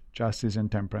 courage, justice,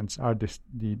 and temperance are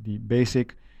the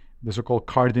basic, the so-called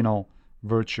cardinal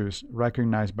virtues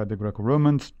recognized by the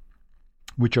Greco-Romans,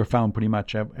 which are found pretty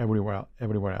much everywhere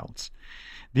else.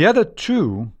 The other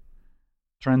 2,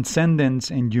 transcendence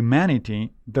and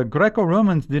humanity, the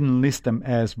Greco-Romans didn't list them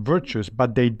as virtues,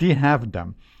 but they did have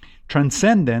them.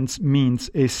 Transcendence means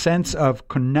a sense of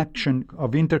connection,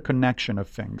 of interconnection of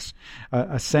things,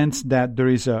 a sense that there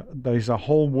is a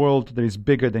whole world that is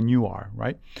bigger than you are,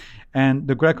 right? And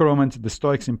the Greco-Romans, the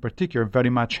Stoics in particular, very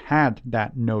much had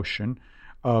that notion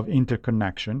of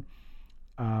interconnection,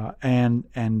 and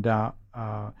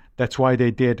that's why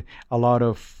they did a lot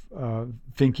of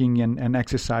thinking and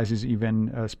exercises,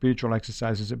 even spiritual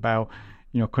exercises about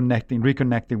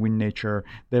reconnecting with nature.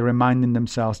 They're reminding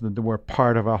themselves that they were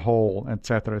part of a whole,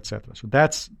 etc., etc. So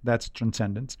that's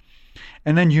transcendence.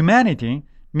 And then humanity,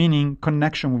 meaning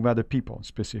connection with other people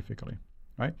specifically,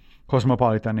 right?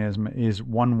 Cosmopolitanism is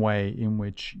one way in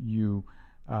which you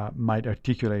might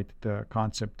articulate the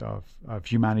concept of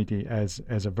humanity as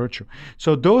a virtue.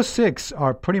 So those 6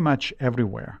 are pretty much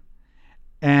everywhere.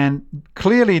 And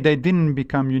clearly they didn't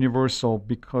become universal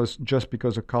because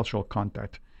of cultural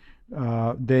contact.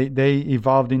 They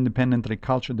evolved independently.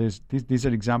 These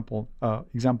are examples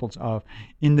of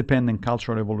independent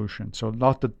cultural evolution. So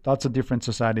lots of different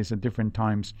societies at different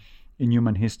times in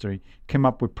human history came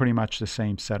up with pretty much the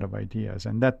same set of ideas,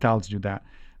 and that tells you that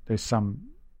there's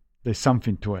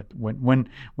something to it.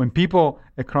 When people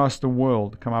across the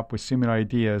world come up with similar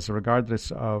ideas,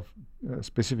 regardless of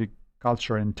specific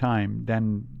culture and time,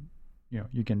 then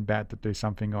you can bet that there's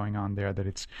something going on there that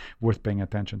it's worth paying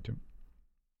attention to.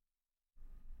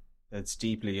 That's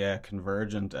deeply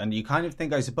convergent, and you kind of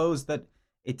think, I suppose, that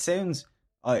it sounds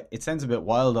a bit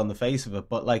wild on the face of it,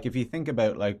 but like if you think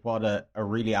about like what a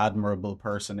really admirable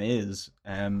person is,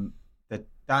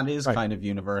 that is Right. kind of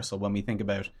universal when we think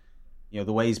about,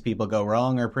 the ways people go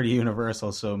wrong are pretty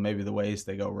universal. So maybe the ways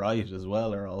they go right as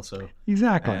well are also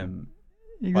Exactly. um,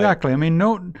 Exactly. I mean,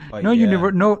 no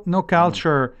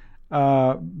culture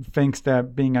thinks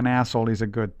that being an asshole is a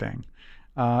good thing.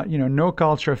 No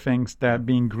culture thinks that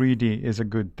being greedy is a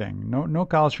good thing. No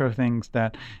culture thinks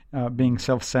that being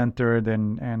self-centered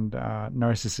and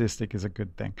narcissistic is a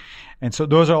good thing. And so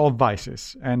those are all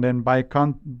vices. And then by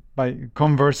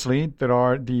conversely, there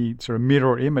are the sort of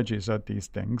mirror images of these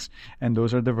things, and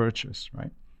those are the virtues,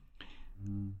 right?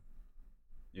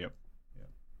 Yep.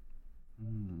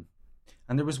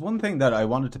 And there was one thing that I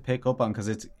wanted to pick up on because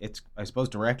it's I suppose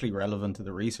directly relevant to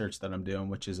the research that I'm doing,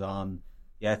 which is on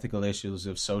the ethical issues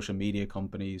of social media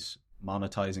companies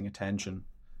monetizing attention,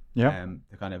 the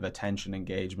kind of attention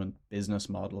engagement business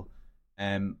model,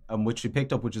 and which we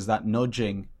picked up, which is that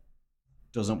nudging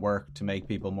doesn't work to make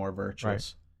people more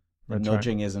virtuous. Right.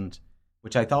 Nudging isn't,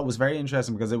 which I thought was very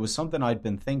interesting because it was something I'd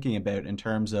been thinking about in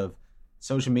terms of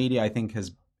social media. I think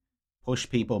has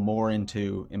pushed people more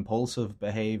into impulsive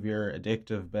behavior,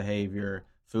 addictive behavior,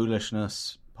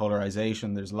 foolishness,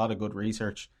 polarization. There's a lot of good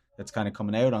research that's kind of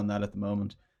coming out on that at the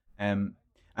moment. And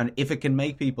if it can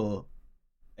make people,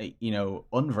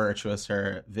 unvirtuous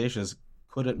or vicious,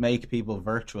 could it make people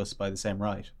virtuous by the same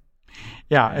right?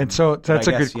 Yeah, and so that's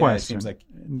a good question. It seems like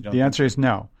the answer is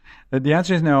no. The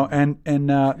answer is no, and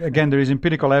again, there is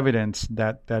empirical evidence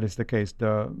that is the case.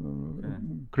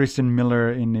 Christian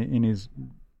Miller in his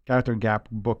Character Gap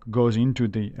book goes into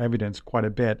the evidence quite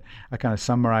a bit. I kind of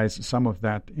summarize some of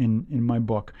that in my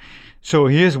book. So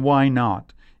here's why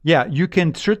not. Yeah, you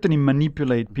can certainly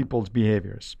manipulate people's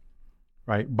behaviors,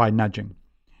 right, by nudging.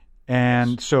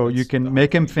 And so you can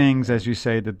make them things, as you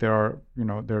say, that they're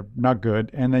not good,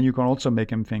 and then you can also make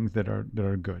them things that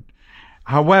are good.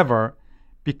 However,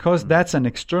 because that's an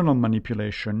external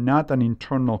manipulation, not an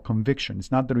internal conviction,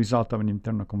 it's not the result of an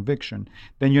internal conviction,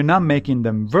 then you're not making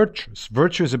them virtuous.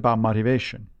 Virtue is about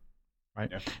motivation, right?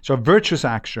 Yeah. So a virtuous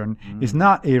action is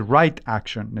not a right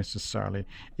action necessarily.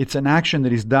 It's an action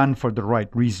that is done for the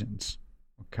right reasons,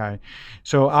 okay?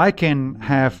 So I can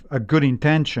have a good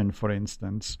intention, for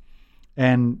instance,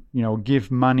 and give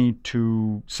money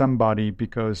to somebody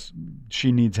because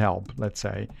she needs help, let's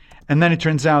say, and then it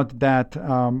turns out that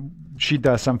she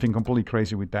does something completely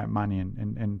crazy with that money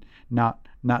and not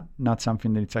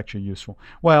something that it's actually useful.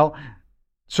 Well,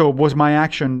 so was my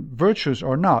action virtuous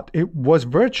or not? It was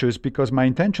virtuous because my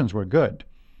intentions were good.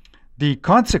 The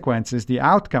consequences, the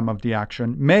outcome of the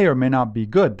action may or may not be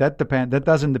good. That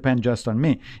doesn't depend just on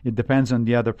me. It depends on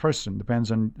the other person,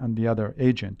 depends on the other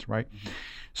agent, right? Mm-hmm.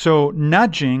 So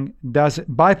nudging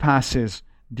bypasses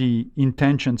the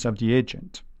intentions of the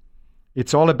agent.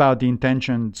 It's all about the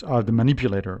intentions of the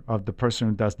manipulator, of the person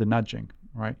who does the nudging,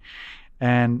 right?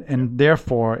 And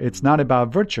therefore, it's not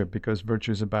about virtue, because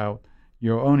virtue is about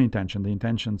your own intention, the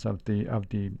intentions of the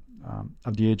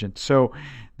agent. So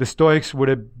the Stoics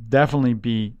would definitely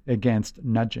be against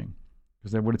nudging,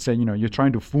 because they would say, you're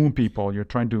trying to fool people, you're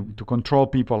trying to control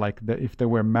people like if they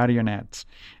were marionettes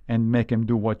and make them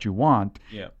do what you want.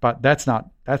 Yeah. But that's not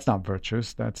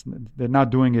virtuous. They're not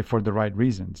doing it for the right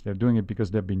reasons. They're doing it because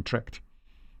they've been tricked.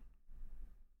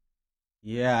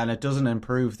 Yeah, and it doesn't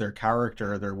improve their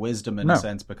character or their wisdom in a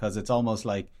sense, because it's almost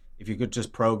like if you could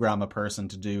just program a person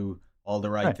to do all the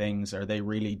right things, are they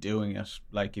really doing it?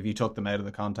 Like if you took them out of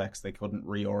the context, they couldn't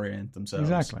reorient themselves.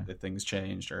 Exactly. If things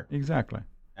changed or exactly.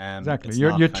 It's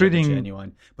You're treating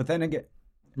genuine. But then again,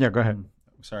 go ahead.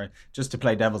 Sorry, just to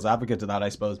play devil's advocate to that, I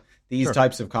suppose these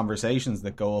types of conversations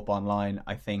that go up online,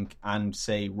 I think, and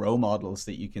say role models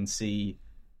that you can see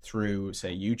through,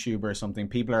 say, YouTube or something,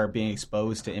 people are being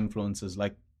exposed to influences.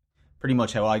 Like pretty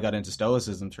much how I got into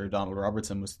Stoicism through Donald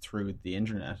Robertson was through the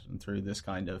internet and through this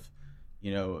kind of,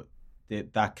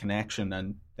 that connection,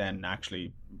 and then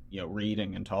actually,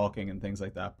 reading and talking and things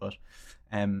like that. But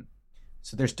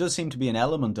so there does seem to be an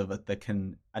element of it that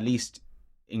can at least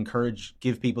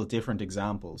give people different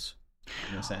examples,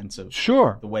 in a sense of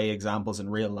the way examples in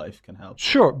real life can help.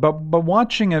 Sure, but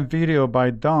watching a video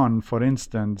by Don, for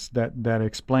instance, that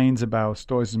explains about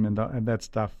Stoicism and that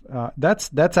stuff,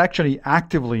 that's actually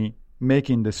actively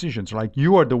making decisions. Like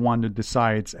you are the one that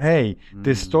decides, hey,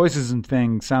 this Stoicism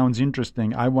thing sounds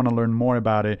interesting. I want to learn more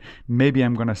about it. Maybe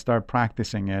I'm going to start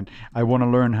practicing it. I want to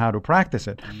learn how to practice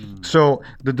it. So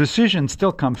the decision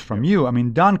still comes from you. I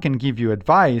mean, Don can give you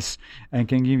advice and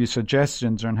can give you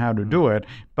suggestions on how to do it,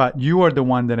 but you are the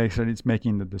one that is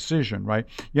making the decision, right?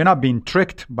 You're not being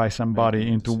tricked by somebody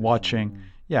into watching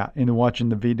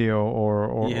the video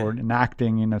or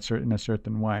enacting in a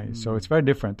certain way. So it's very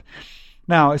different.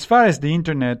 Now, as far as the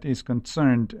internet is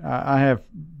concerned, I have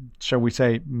shall we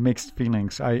say, mixed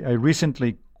feelings. I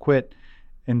recently quit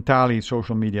entirely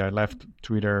social media. I left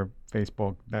Twitter,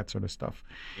 Facebook, that sort of stuff.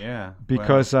 Yeah.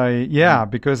 Because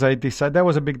because I decided that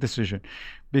was a big decision.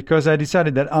 Because I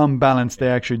decided that on balance,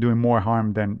 they're actually doing more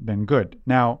harm than good.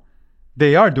 Now,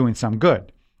 they are doing some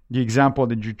good. The example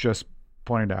that you just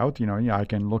pointed out, I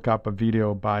can look up a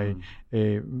video by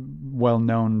a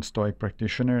well-known Stoic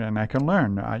practitioner and I can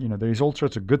learn. There is all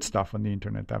sorts of good stuff on the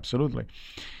internet, absolutely.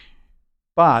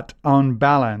 But on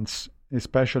balance,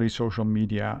 especially social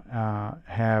media,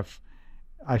 have,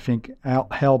 I think,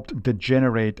 helped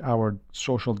degenerate our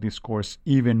social discourse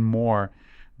even more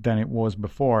than it was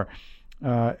before.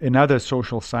 Another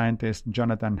social scientist,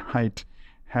 Jonathan Haidt,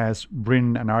 has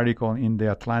written an article in The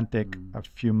Atlantic a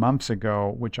few months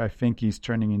ago, which I think he's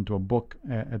turning into a book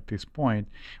at this point,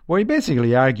 where he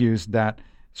basically argues that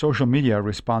social media are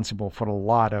responsible for a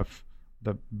lot of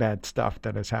the bad stuff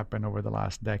that has happened over the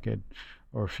last decade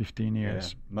or 15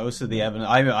 years. Yeah. Most of the evidence,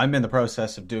 I'm in the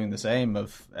process of doing the same,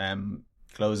 of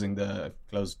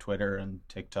closed Twitter and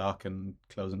TikTok and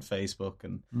closing Facebook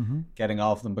and getting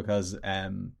off them because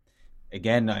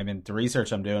again, the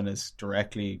research I'm doing is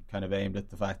directly kind of aimed at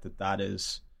the fact that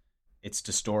it's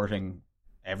distorting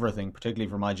everything, particularly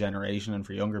for my generation and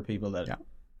for younger people that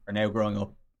are now growing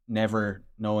up never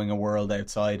knowing a world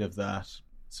outside of that.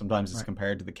 Sometimes it's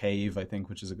compared to the cave, I think,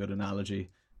 which is a good analogy.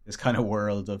 This kind of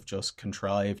world of just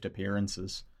contrived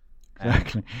appearances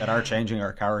that are changing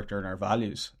our character and our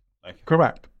values.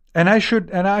 Correct. And I should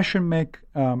make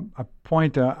a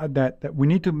point that we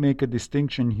need to make a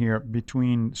distinction here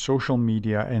between social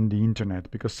media and the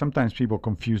internet, because sometimes people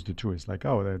confuse the two. It's like,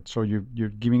 so you're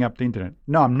giving up the internet.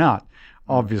 No, I'm not.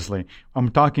 Obviously, I'm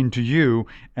talking to you,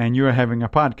 and you're having a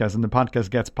podcast, and the podcast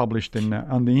gets published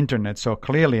on the internet. So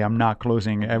clearly, I'm not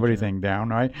closing everything down,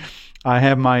 right? I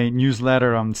have my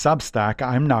newsletter on Substack.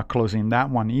 I'm not closing that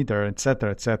one either, et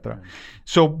cetera, et cetera. Right.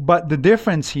 So, but the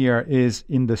difference here is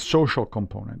in the social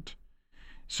component.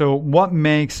 So what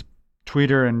makes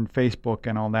Twitter and Facebook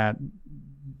and all that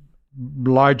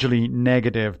largely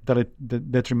negative,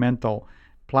 detrimental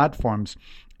platforms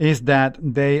is that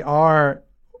they are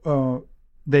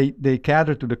they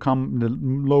cater to the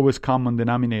lowest common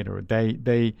denominator.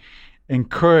 They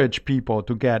encourage people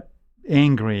to get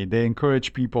angry. They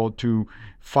encourage people to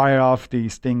fire off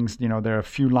these things. There are a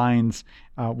few lines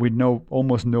with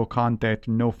almost no content,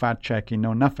 no fact checking,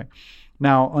 no nothing.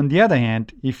 Now, on the other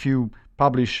hand, if you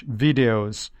publish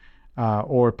videos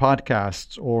or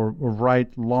podcasts or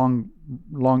write long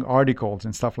articles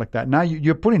and stuff like that, now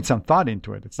you're putting some thought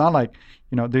into it. It's not like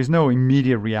there's no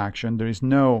immediate reaction. There's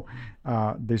no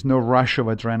rush of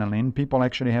adrenaline. People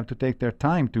actually have to take their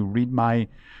time to read my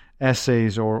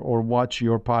essays or watch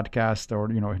your podcast or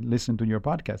listen to your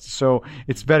podcast. So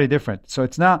it's very different. So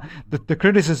it's not the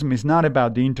criticism is not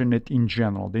about the internet in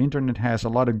general. The internet has a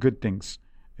lot of good things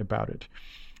about it.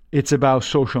 It's about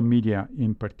social media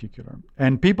in particular.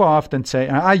 And people often say,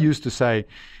 I used to say,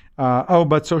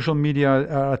 but social media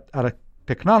are a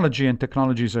technology, and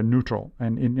technologies are neutral,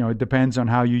 and it depends on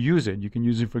how you use it. You can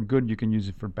use it for good, you can use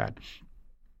it for bad.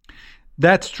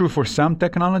 That's true for some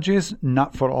technologies,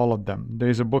 not for all of them.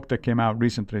 There's a book that came out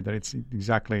recently that it's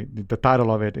exactly, the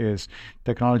title of it is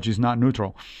Technology is Not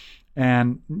Neutral.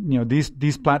 And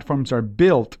these platforms are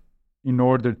built in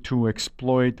order to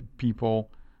exploit people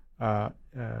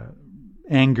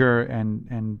anger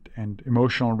and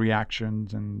emotional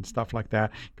reactions and stuff like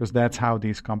that, because that's how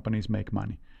these companies make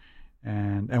money,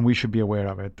 and we should be aware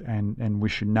of it, and we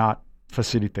should not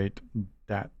facilitate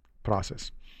that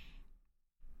process.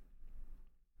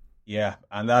 Yeah,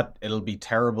 and that it'll be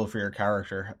terrible for your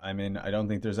character. I don't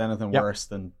think there's anything worse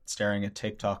than staring at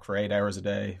TikTok for 8 hours a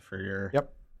day for your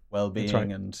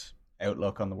well-being and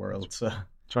outlook on the world. So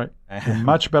that's right. You're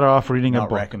much better off reading a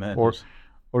book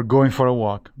or going for a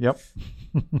walk. Yep.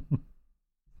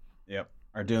 Yep.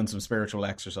 Or doing some spiritual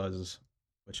exercises,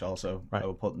 which also I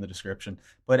will put in the description.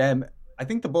 But I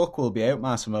think the book will be out,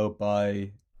 Massimo,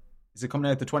 is it coming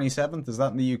out the 27th? Is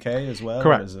that in the UK as well?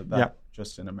 Correct. Or is it that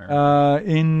just in America?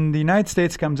 In the United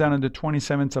States, comes out on the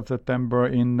 27th of September.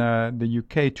 In the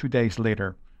UK, 2 days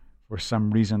later, for some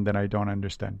reason that I don't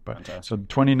understand. But fantastic. So the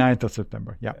 29th of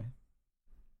September. Yeah. Okay.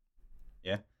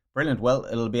 Yeah. Brilliant. Well,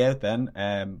 it'll be out then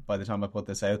by the time I put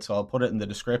this out. So I'll put it in the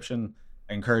description.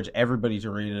 I encourage everybody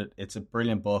to read it. It's a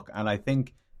brilliant book. And I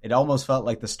think it almost felt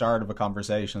like the start of a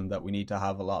conversation that we need to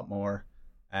have a lot more,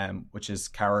 which is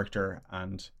character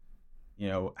and,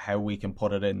 how we can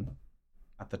put it in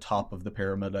at the top of the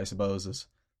pyramid, I suppose, is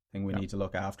the thing we need to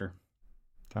look after.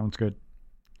 Sounds good.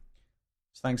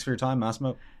 So thanks for your time,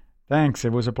 Massimo. Thanks.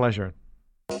 It was a pleasure.